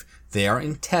live. They are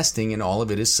in testing and all of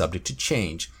it is subject to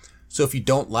change. So if you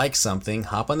don't like something,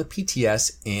 hop on the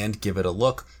PTS and give it a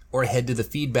look. or head to the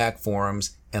feedback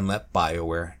forums and let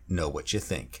BioWare know what you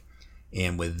think.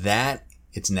 And with that,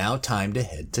 it's now time to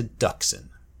head to Duxon.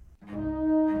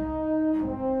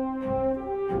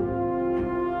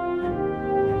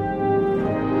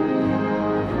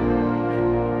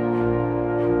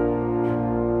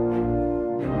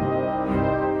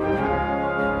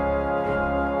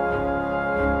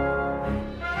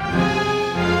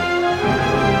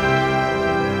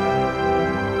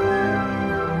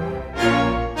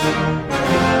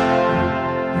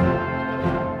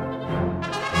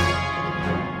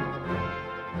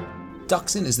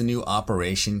 Duxon is the new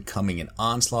operation coming in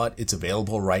Onslaught. It's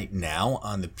available right now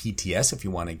on the PTS if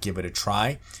you want to give it a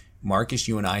try. Marcus,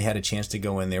 you and I had a chance to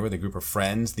go in there with a group of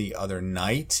friends the other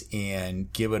night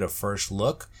and give it a first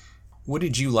look. What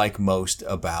did you like most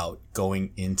about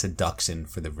going into Duxon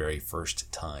for the very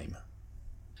first time?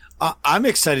 I'm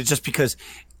excited just because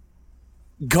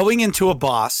going into a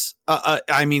boss,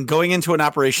 going into an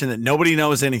operation that nobody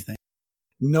knows anything.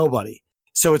 Nobody.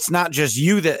 So it's not just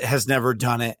you that has never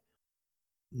done it.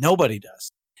 Nobody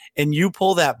does. And you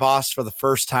pull that boss for the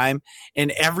first time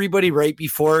and everybody right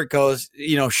before it goes,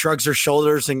 shrugs their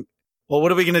shoulders and, well,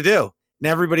 what are we going to do? And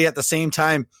everybody at the same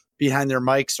time behind their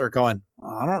mics are going,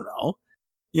 I don't know.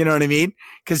 You know what I mean?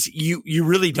 Because you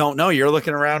really don't know. You're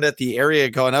looking around at the area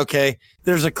going, okay,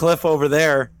 there's a cliff over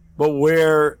there, but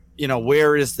where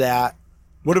is that?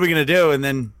 What are we going to do? And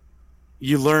then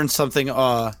you learn something,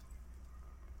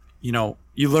 you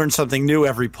learn something new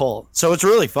every pull. So it's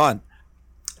really fun.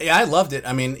 Yeah, I loved it.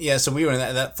 I mean, yeah, so we were in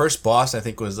that first boss, I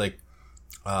think was like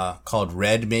called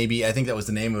Red, maybe. I think that was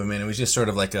the name of him. And it was just sort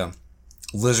of like a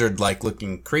lizard-like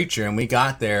looking creature. And we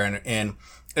got there. And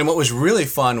what was really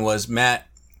fun was Matt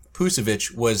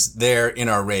Pusevich was there in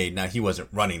our raid. Now, he wasn't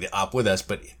running the op with us,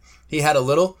 but he had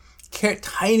a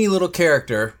tiny little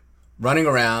character running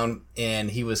around. And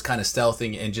he was kind of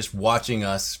stealthing and just watching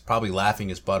us, probably laughing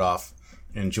his butt off,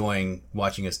 enjoying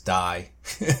watching us die.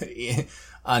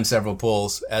 On several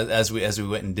pulls as we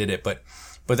went and did it, but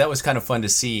that was kind of fun to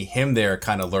see him there,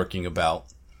 kind of lurking about.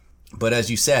 But as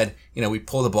you said, we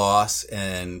pulled the boss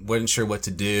and wasn't sure what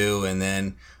to do, and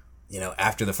then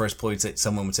after the first pull,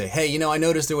 someone would say, "Hey, I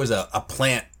noticed there was a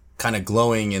plant kind of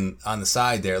glowing on the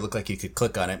side there. It looked like you could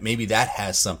click on it. Maybe that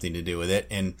has something to do with it."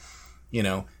 And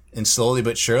and slowly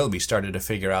but surely, we started to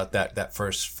figure out that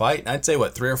first fight. I'd say,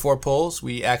 3 or 4 pulls,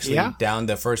 we actually downed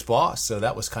the first boss. So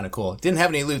that was kind of cool. Didn't have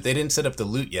any loot. They didn't set up the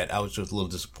loot yet. I was just a little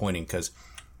disappointing because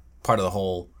part of the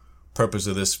whole purpose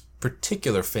of this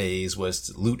particular phase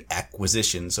was loot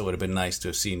acquisition. So it would have been nice to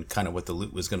have seen kind of what the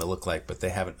loot was going to look like. But they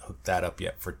haven't hooked that up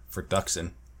yet for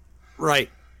Duxon. Right.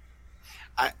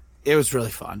 It was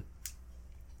really fun.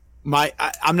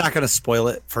 I'm not going to spoil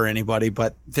it for anybody,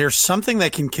 but there's something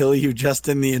that can kill you just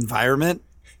in the environment.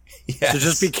 Yes. So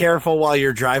just be careful while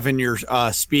you're driving your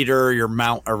speeder or your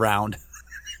mount around.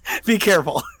 Be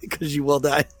careful because you will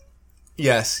die.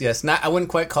 Yes. I wouldn't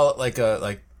quite call it like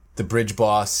the bridge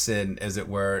boss as it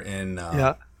were in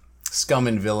Scum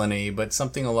and Villainy, but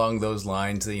something along those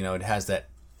lines. It has that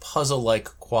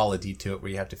puzzle-like quality to it where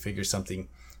you have to figure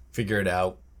it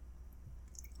out.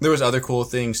 There was other cool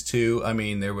things too. I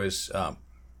mean, there was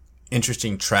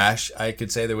interesting trash. I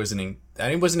could say there was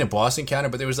it wasn't a boss encounter,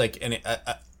 but there was like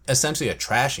essentially a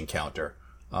trash encounter,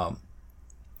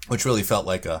 which really felt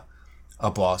like a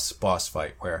boss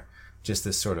fight, where just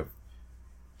this sort of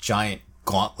giant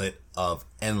gauntlet of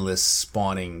endless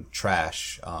spawning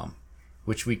trash,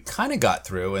 which we kind of got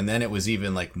through, and then it was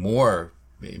even like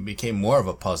it became more of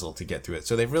a puzzle to get through it.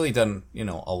 So they've really done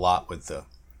a lot with the.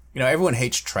 Everyone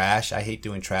hates trash. I hate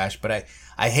doing trash, but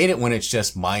I hate it when it's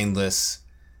just mindless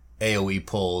AoE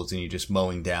pulls and you're just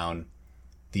mowing down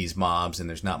these mobs and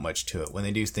there's not much to it. When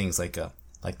they do things like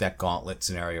that gauntlet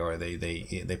scenario, or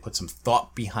they put some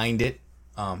thought behind it,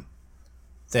 then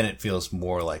it feels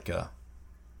more like a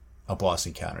boss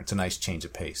encounter. It's a nice change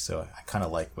of pace. So I kind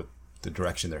of like what the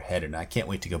direction they're headed, and I can't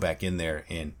wait to go back in there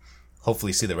and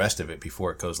hopefully see the rest of it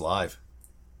before it goes live.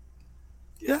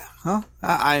 Yeah, well,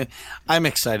 I'm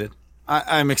excited.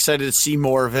 I'm excited to see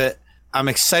more of it. I'm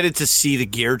excited to see the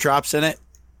gear drops in it,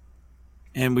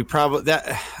 and it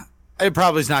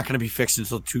probably is not going to be fixed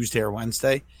until Tuesday or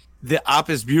Wednesday. The op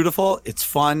is beautiful. It's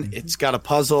fun. Mm-hmm. It's got a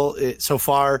puzzle. So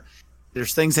far,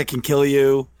 there's things that can kill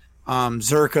you.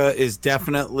 Zerka is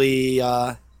definitely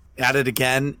at it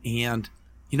again, and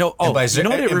by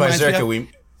Zerka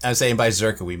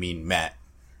we mean Matt.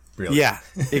 Really. Yeah,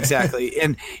 exactly.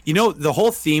 And the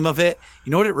whole theme of it,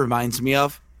 what it reminds me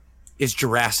of is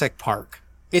Jurassic Park.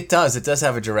 It does. It does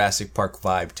have a Jurassic Park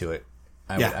vibe to it.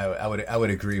 I would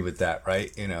agree with that,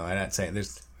 right? I'm not saying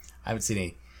I haven't seen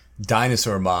any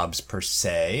dinosaur mobs per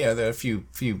se. There are a few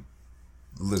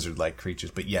lizard-like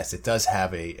creatures, but yes, it does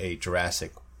have a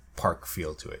Jurassic Park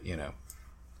feel to it.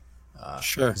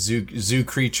 Sure. Zoo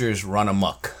creatures run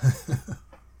amok.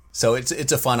 So it's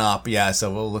a fun op, yeah.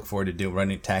 So we'll look forward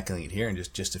to tackling it here in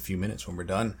just a few minutes when we're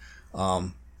done.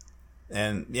 And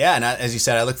as you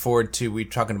said, I look forward to. We were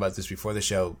talking about this before the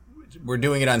show. We're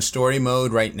doing it on story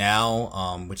mode right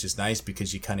now, which is nice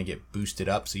because you kind of get boosted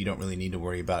up, so you don't really need to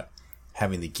worry about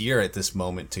having the gear at this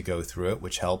moment to go through it,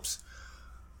 which helps.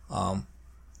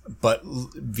 But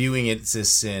viewing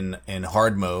it in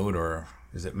hard mode, or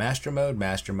is it master mode,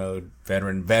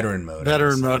 veteran mode?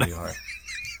 Veteran mode.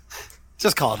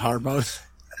 Just call it hard mode.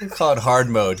 Call it hard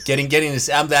mode. Getting this.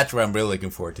 That's what I'm really looking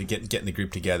forward to. Getting the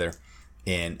group together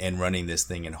and running this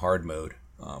thing in hard mode,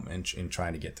 and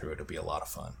trying to get through it. It'll be a lot of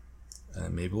fun.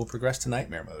 And maybe we'll progress to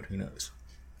nightmare mode. Who knows?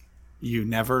 You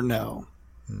never know.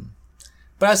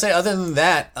 But I say, other than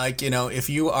that, if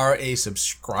you are a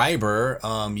subscriber,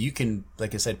 you can,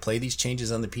 like I said, play these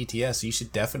changes on the PTS. You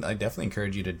should I definitely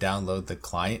encourage you to download the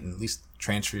client and at least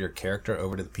transfer your character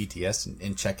over to the PTS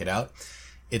and check it out.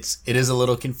 It is a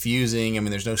little confusing. I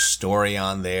mean, there's no story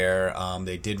on there.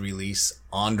 They did release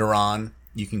Onderon.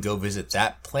 You can go visit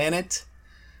that planet.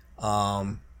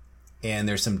 And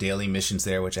there's some daily missions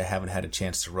there, which I haven't had a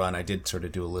chance to run. I did sort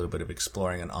of do a little bit of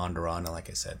exploring on Onderon, and like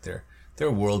I said, their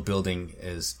world building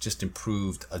is just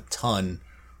improved a ton,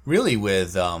 really,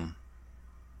 with going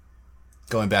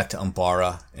back to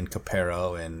Umbara and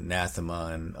Capero and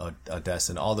Nathema and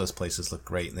Odessa, and all those places look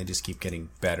great, and they just keep getting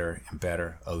better and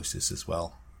better. Osis as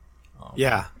well.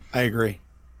 Yeah, I agree.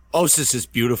 Osis is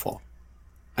beautiful.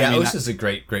 Yeah, Osis is a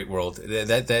great world.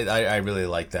 I really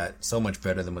like that. So much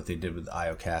better than what they did with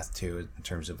Iokath too, in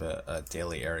terms of a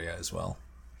daily area as well.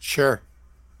 Sure.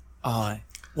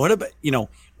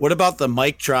 What about the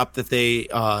mic drop that they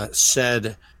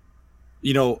said?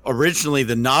 Originally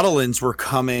the Nautiloans were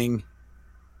coming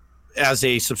as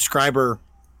a subscriber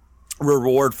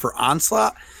reward for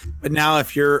Onslaught, but now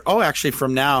if you're a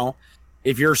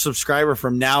subscriber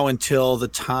from now until the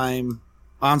time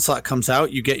Onslaught comes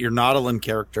out, you get your Nautilan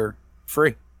character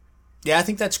free. Yeah, I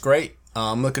think that's great.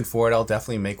 I'm looking forward. I'll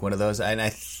definitely make one of those. And I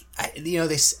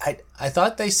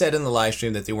thought they said in the live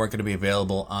stream that they weren't going to be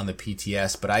available on the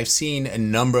PTS, but I've seen a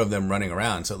number of them running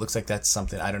around. So it looks like that's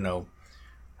something. I don't know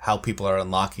how people are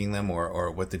unlocking them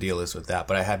or what the deal is with that,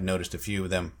 but I have noticed a few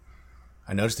of them.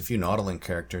 I noticed a few Nautilan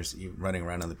characters running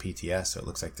around on the PTS, so it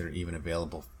looks like they're even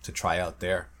available to try out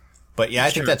there. But yeah, I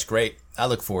think that's great. I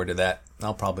look forward to that.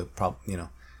 I'll probably,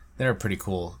 they're a pretty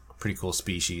cool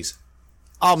species.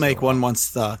 I'll make one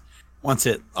once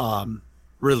it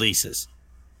releases.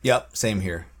 Yep, same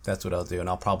here. That's what I'll do, and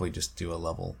I'll probably just do a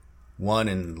level 1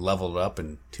 and level it up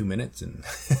in 2 minutes, and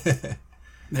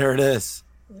there it is.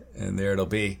 And there it'll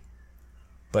be.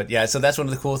 But yeah, so that's one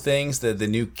of the cool things. The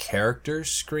new character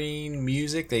screen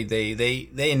music.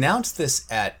 They announced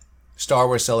this at Star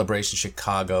Wars Celebration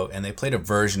Chicago, and they played a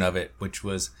version of it, which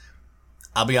was,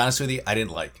 I'll be honest with you, I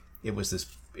didn't like. It was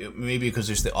maybe because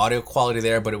there's the audio quality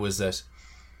there, but it was this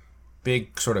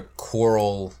big sort of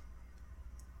choral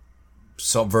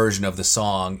version of the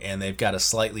song, and they've got a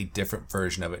slightly different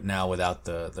version of it now without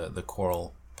the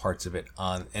choral parts of it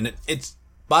on. And it's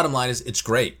bottom line is it's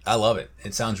great. I love it.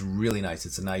 It sounds really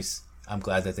nice. I'm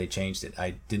glad that they changed it.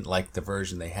 I didn't like the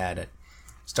version they had at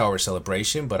Star Wars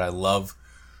Celebration, but I love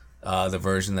the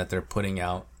version that they're putting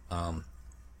out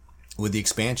with the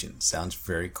expansion. It sounds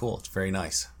very cool. It's very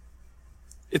nice.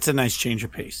 It's a nice change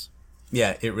of pace.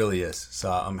 Yeah, it really is.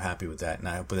 So I'm happy with that, and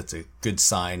I hope that's a good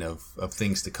sign of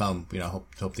things to come.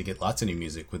 Hope to get lots of new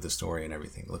music with the story and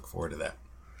everything. Look forward to that.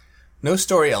 No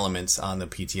story elements on the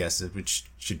PTS, which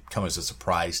should come as a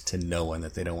surprise to no one,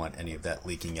 that they don't want any of that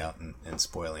leaking out and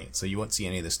spoiling it. So you won't see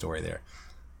any of the story there.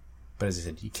 But as I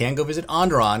said, you can go visit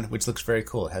Onderon, which looks very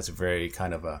cool. It has a very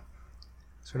kind of a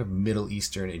sort of Middle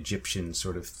Eastern Egyptian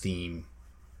sort of theme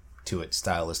to it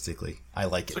stylistically. I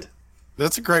like it.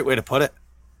 That's a great way to put it.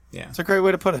 Yeah. It's a great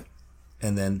way to put it.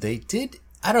 And then they did,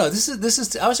 I don't know, this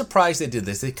is I was surprised they did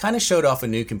this. They kind of showed off a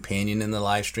new companion in the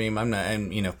live stream.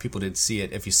 If people did see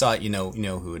it, if you saw it, you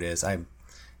know who it is.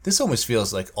 This almost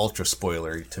feels like ultra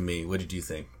spoilery to me. What did you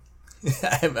think?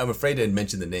 I'm afraid I didn't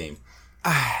mention the name.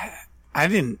 I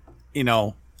didn't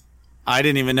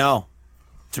even know,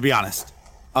 to be honest.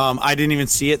 I didn't even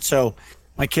see it. So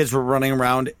my kids were running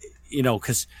around,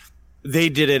 because they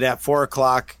did it at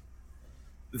 4:00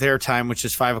 their time, which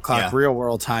is 5:00 real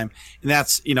world time. And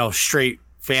that's, straight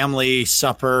family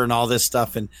supper and all this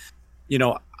stuff. And,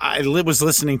 I was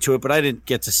listening to it, but I didn't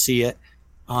get to see it.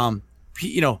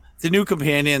 The new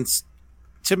companions,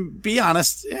 to be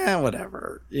honest,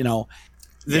 whatever,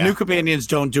 The new companions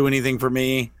don't do anything for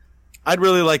me. I'd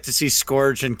really like to see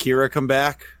Scourge and Kira come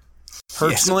back.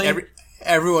 Personally, yes,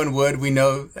 everyone would. We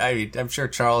know. I mean, I'm sure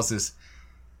Charles is.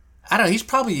 I don't know. He's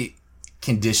probably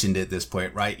conditioned at this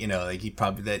point, right? You know, like he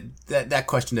probably that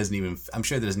question doesn't even. I'm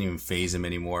sure that doesn't even faze him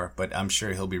anymore. But I'm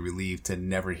sure he'll be relieved to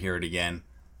never hear it again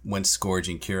when Scourge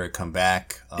and Kira come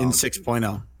back in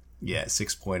 6.0. Yeah,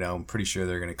 6.0. I'm pretty sure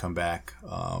they're going to come back.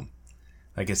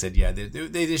 Like I said, yeah,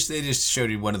 they just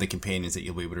showed you one of the companions that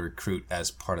you'll be able to recruit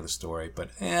as part of the story. But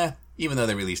even though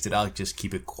they released it, I'll just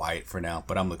keep it quiet for now.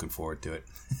 But I'm looking forward to it.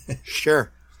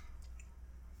 Sure.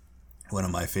 One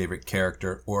of my favorite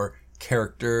characters,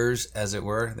 as it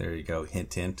were. There you go.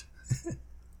 Hint, hint.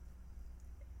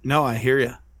 No, I hear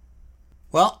you.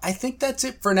 Well, I think that's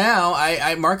it for now.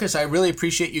 Marcus, I really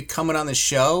appreciate you coming on the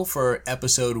show for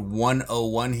episode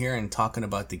 101 here and talking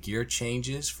about the gear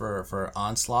changes for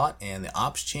Onslaught and the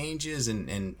ops changes and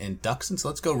Duxon. So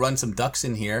let's go run some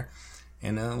Duxon here,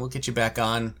 and we'll get you back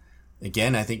on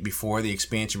again, I think, before the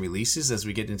expansion releases as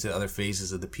we get into other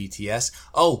phases of the PTS.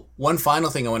 Oh, one final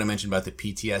thing I want to mention about the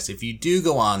PTS. If you do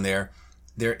go on there,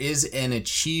 there is an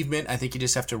achievement. I think you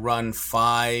just have to run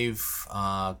 5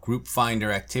 group finder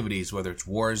activities, whether it's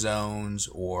war zones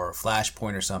or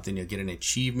Flashpoint or something. You'll get an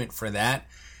achievement for that.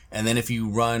 And then if you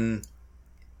run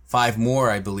 5 more,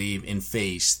 I believe, in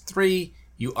phase 3,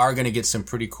 you are going to get some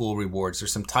pretty cool rewards.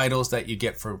 There's some titles that you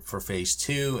get for phase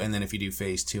 2. And then if you do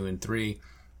phase 2 and 3,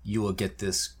 you will get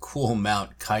this cool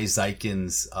mount, Kai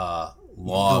Zykin's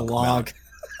log. Mount.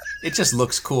 It just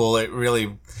looks cool.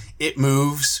 It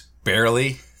moves.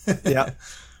 Barely. Yeah.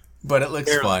 But it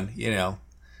looks fun, you know.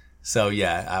 So,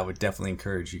 yeah, I would definitely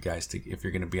encourage you guys to, if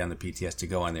you're going to be on the PTS, to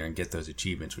go on there and get those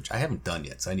achievements, which I haven't done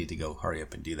yet. So I need to go hurry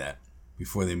up and do that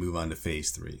before they move on to phase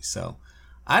 3. So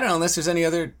I don't know, unless there's any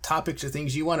other topics or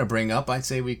things you want to bring up, I'd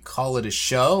say we call it a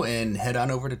show and head on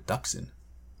over to Duxon.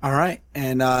 All right.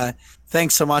 And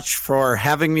thanks so much for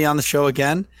having me on the show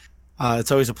again.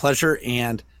 It's always a pleasure.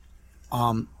 And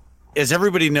as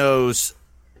everybody knows,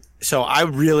 so I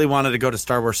really wanted to go to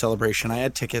Star Wars Celebration. I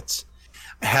had tickets.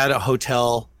 I had a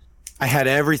hotel. I had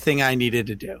everything I needed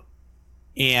to do.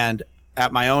 And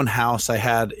at my own house, I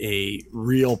had a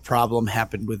real problem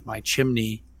happen with my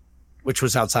chimney, which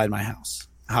was outside my house,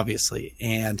 obviously.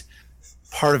 And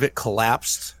part of it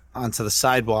collapsed onto the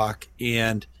sidewalk,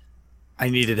 and I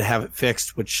needed to have it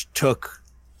fixed, which took,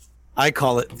 I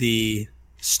call it the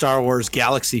Star Wars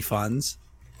Galaxy funds,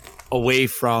 away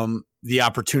from the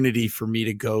opportunity for me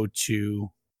to go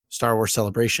to Star Wars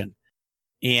Celebration.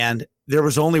 And there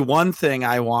was only one thing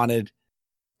I wanted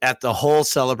at the whole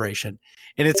celebration.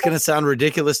 And it's going to sound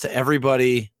ridiculous to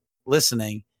everybody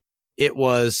listening. It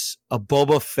was a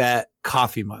Boba Fett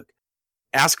coffee mug.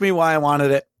 Ask me why I wanted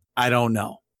it. I don't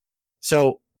know.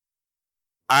 So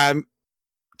I'm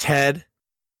Ted,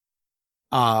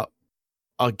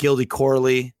 Gildy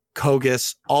Corley,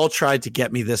 Kogus, all tried to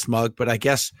get me this mug, but I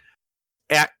guess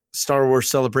at Star Wars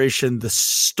Celebration, the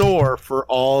store for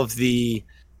all of the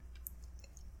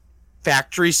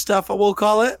factory stuff, I will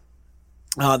call it,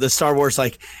 the Star Wars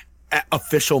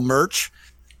official merch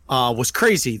was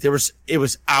crazy. It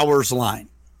was hours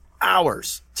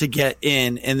to get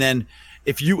in, and then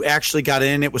if you actually got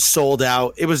in, it was sold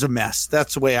out. It was a mess.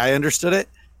 That's the way I understood it.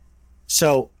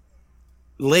 So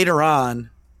later on,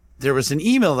 there was an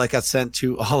email that got sent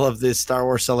to all of the Star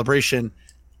Wars Celebration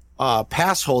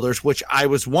pass holders, which I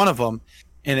was one of them,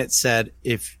 and it said,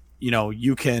 if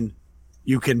you can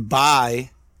buy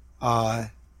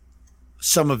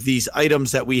some of these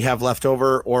items that we have left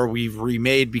over or we've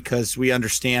remade because we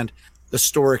understand the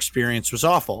store experience was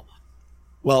awful.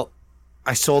 Well,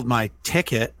 I sold my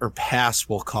ticket, or pass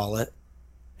we'll call it,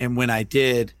 and when I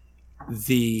did,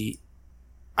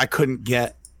 I couldn't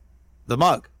get the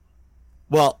mug.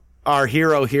 Well, our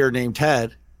hero here named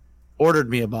Ted ordered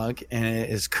me a mug, and it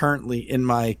is currently in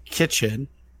my kitchen,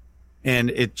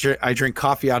 and I drink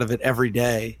coffee out of it every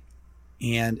day.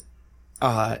 And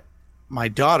my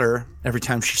daughter, every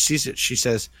time she sees it, she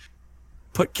says,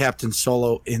 "Put Captain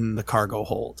Solo in the cargo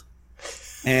hold."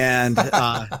 And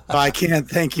I can't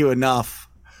thank you enough.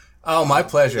 Oh, my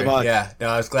pleasure. Yeah, no,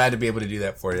 I was glad to be able to do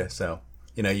that for you. So,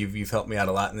 you've helped me out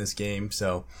a lot in this game,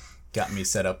 so got me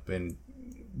set up and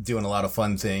doing a lot of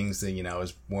fun things. And it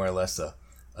was more or less a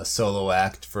solo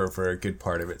act for a good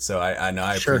part of it. So I know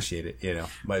I appreciate it.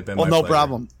 Might been well, my no pleasure.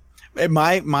 problem.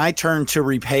 My turn to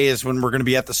repay is when we're going to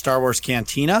be at the Star Wars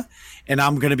Cantina, and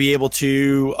I'm going to be able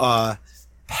to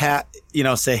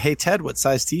say, "Hey Ted, what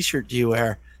size T-shirt do you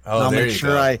wear?" Oh, and I'll there make you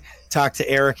sure go. I talk to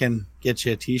Eric and get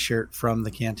you a T-shirt from the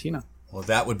Cantina. Well,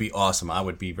 that would be awesome. I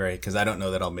would be because I don't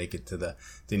know that I'll make it to the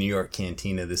New York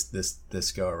Cantina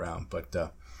this go around,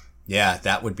 but Yeah,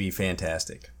 that would be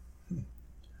fantastic.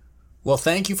 Well,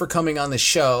 thank you for coming on the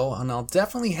show, and I'll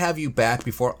definitely have you back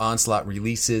before Onslaught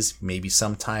releases, maybe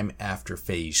sometime after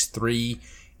Phase 3.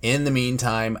 In the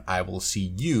meantime, I will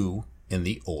see you in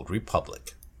the Old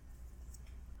Republic.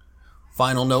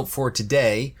 Final note for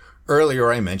today.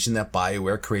 Earlier I mentioned that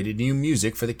BioWare created new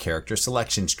music for the character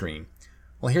selection screen.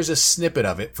 Well, here's a snippet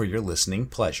of it for your listening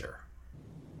pleasure.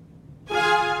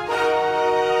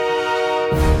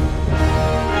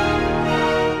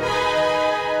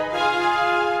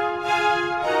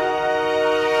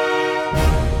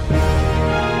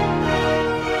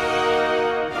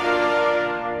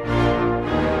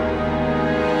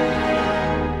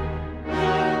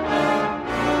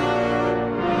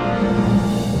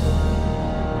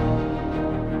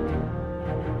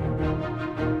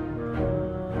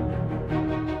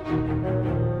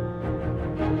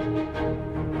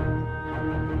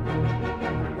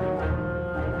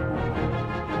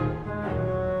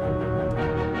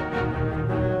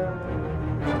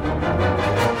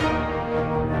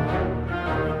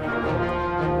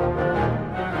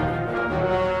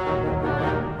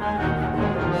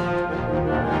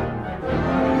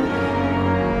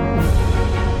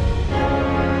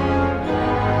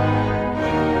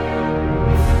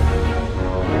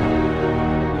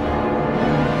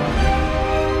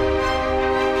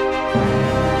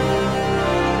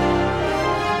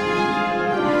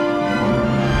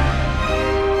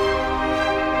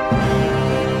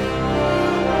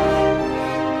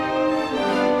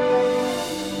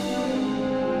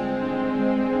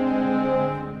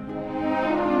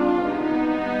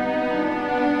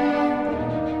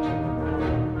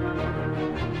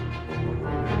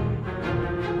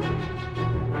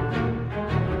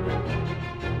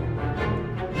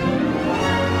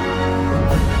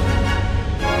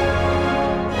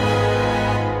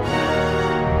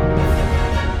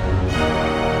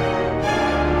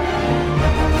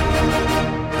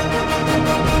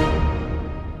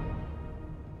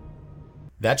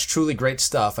 That's truly great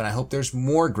stuff, and I hope there's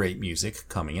more great music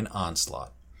coming in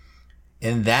Onslaught.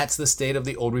 And that's the state of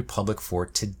the Old Republic for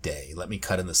today. Let me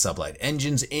cut in the sublight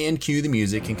engines and cue the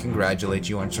music and congratulate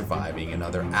you on surviving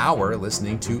another hour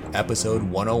listening to episode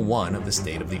 101 of the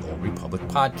State of the Old Republic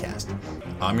podcast.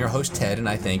 I'm your host, Ted, and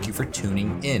I thank you for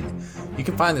tuning in. You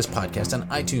can find this podcast on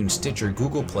iTunes, Stitcher,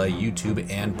 Google Play, YouTube,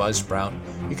 and Buzzsprout.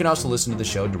 You can also listen to the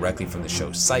show directly from the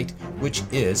show's site, which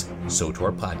is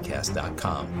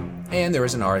sotorpodcast.com. And there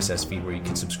is an RSS feed where you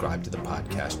can subscribe to the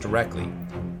podcast directly.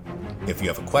 If you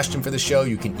have a question for the show,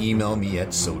 you can email me at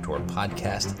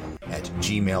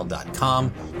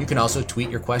sotorpodcast@gmail.com. You can also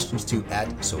tweet your questions to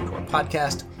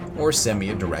 @sotorpodcast or send me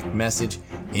a direct message.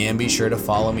 And be sure to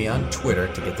follow me on Twitter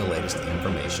to get the latest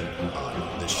information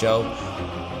on the show.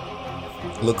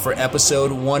 Look for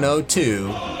episode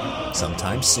 102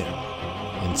 sometime soon.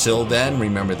 Until then,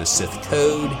 remember the Sith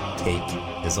Code, take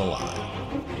is alive.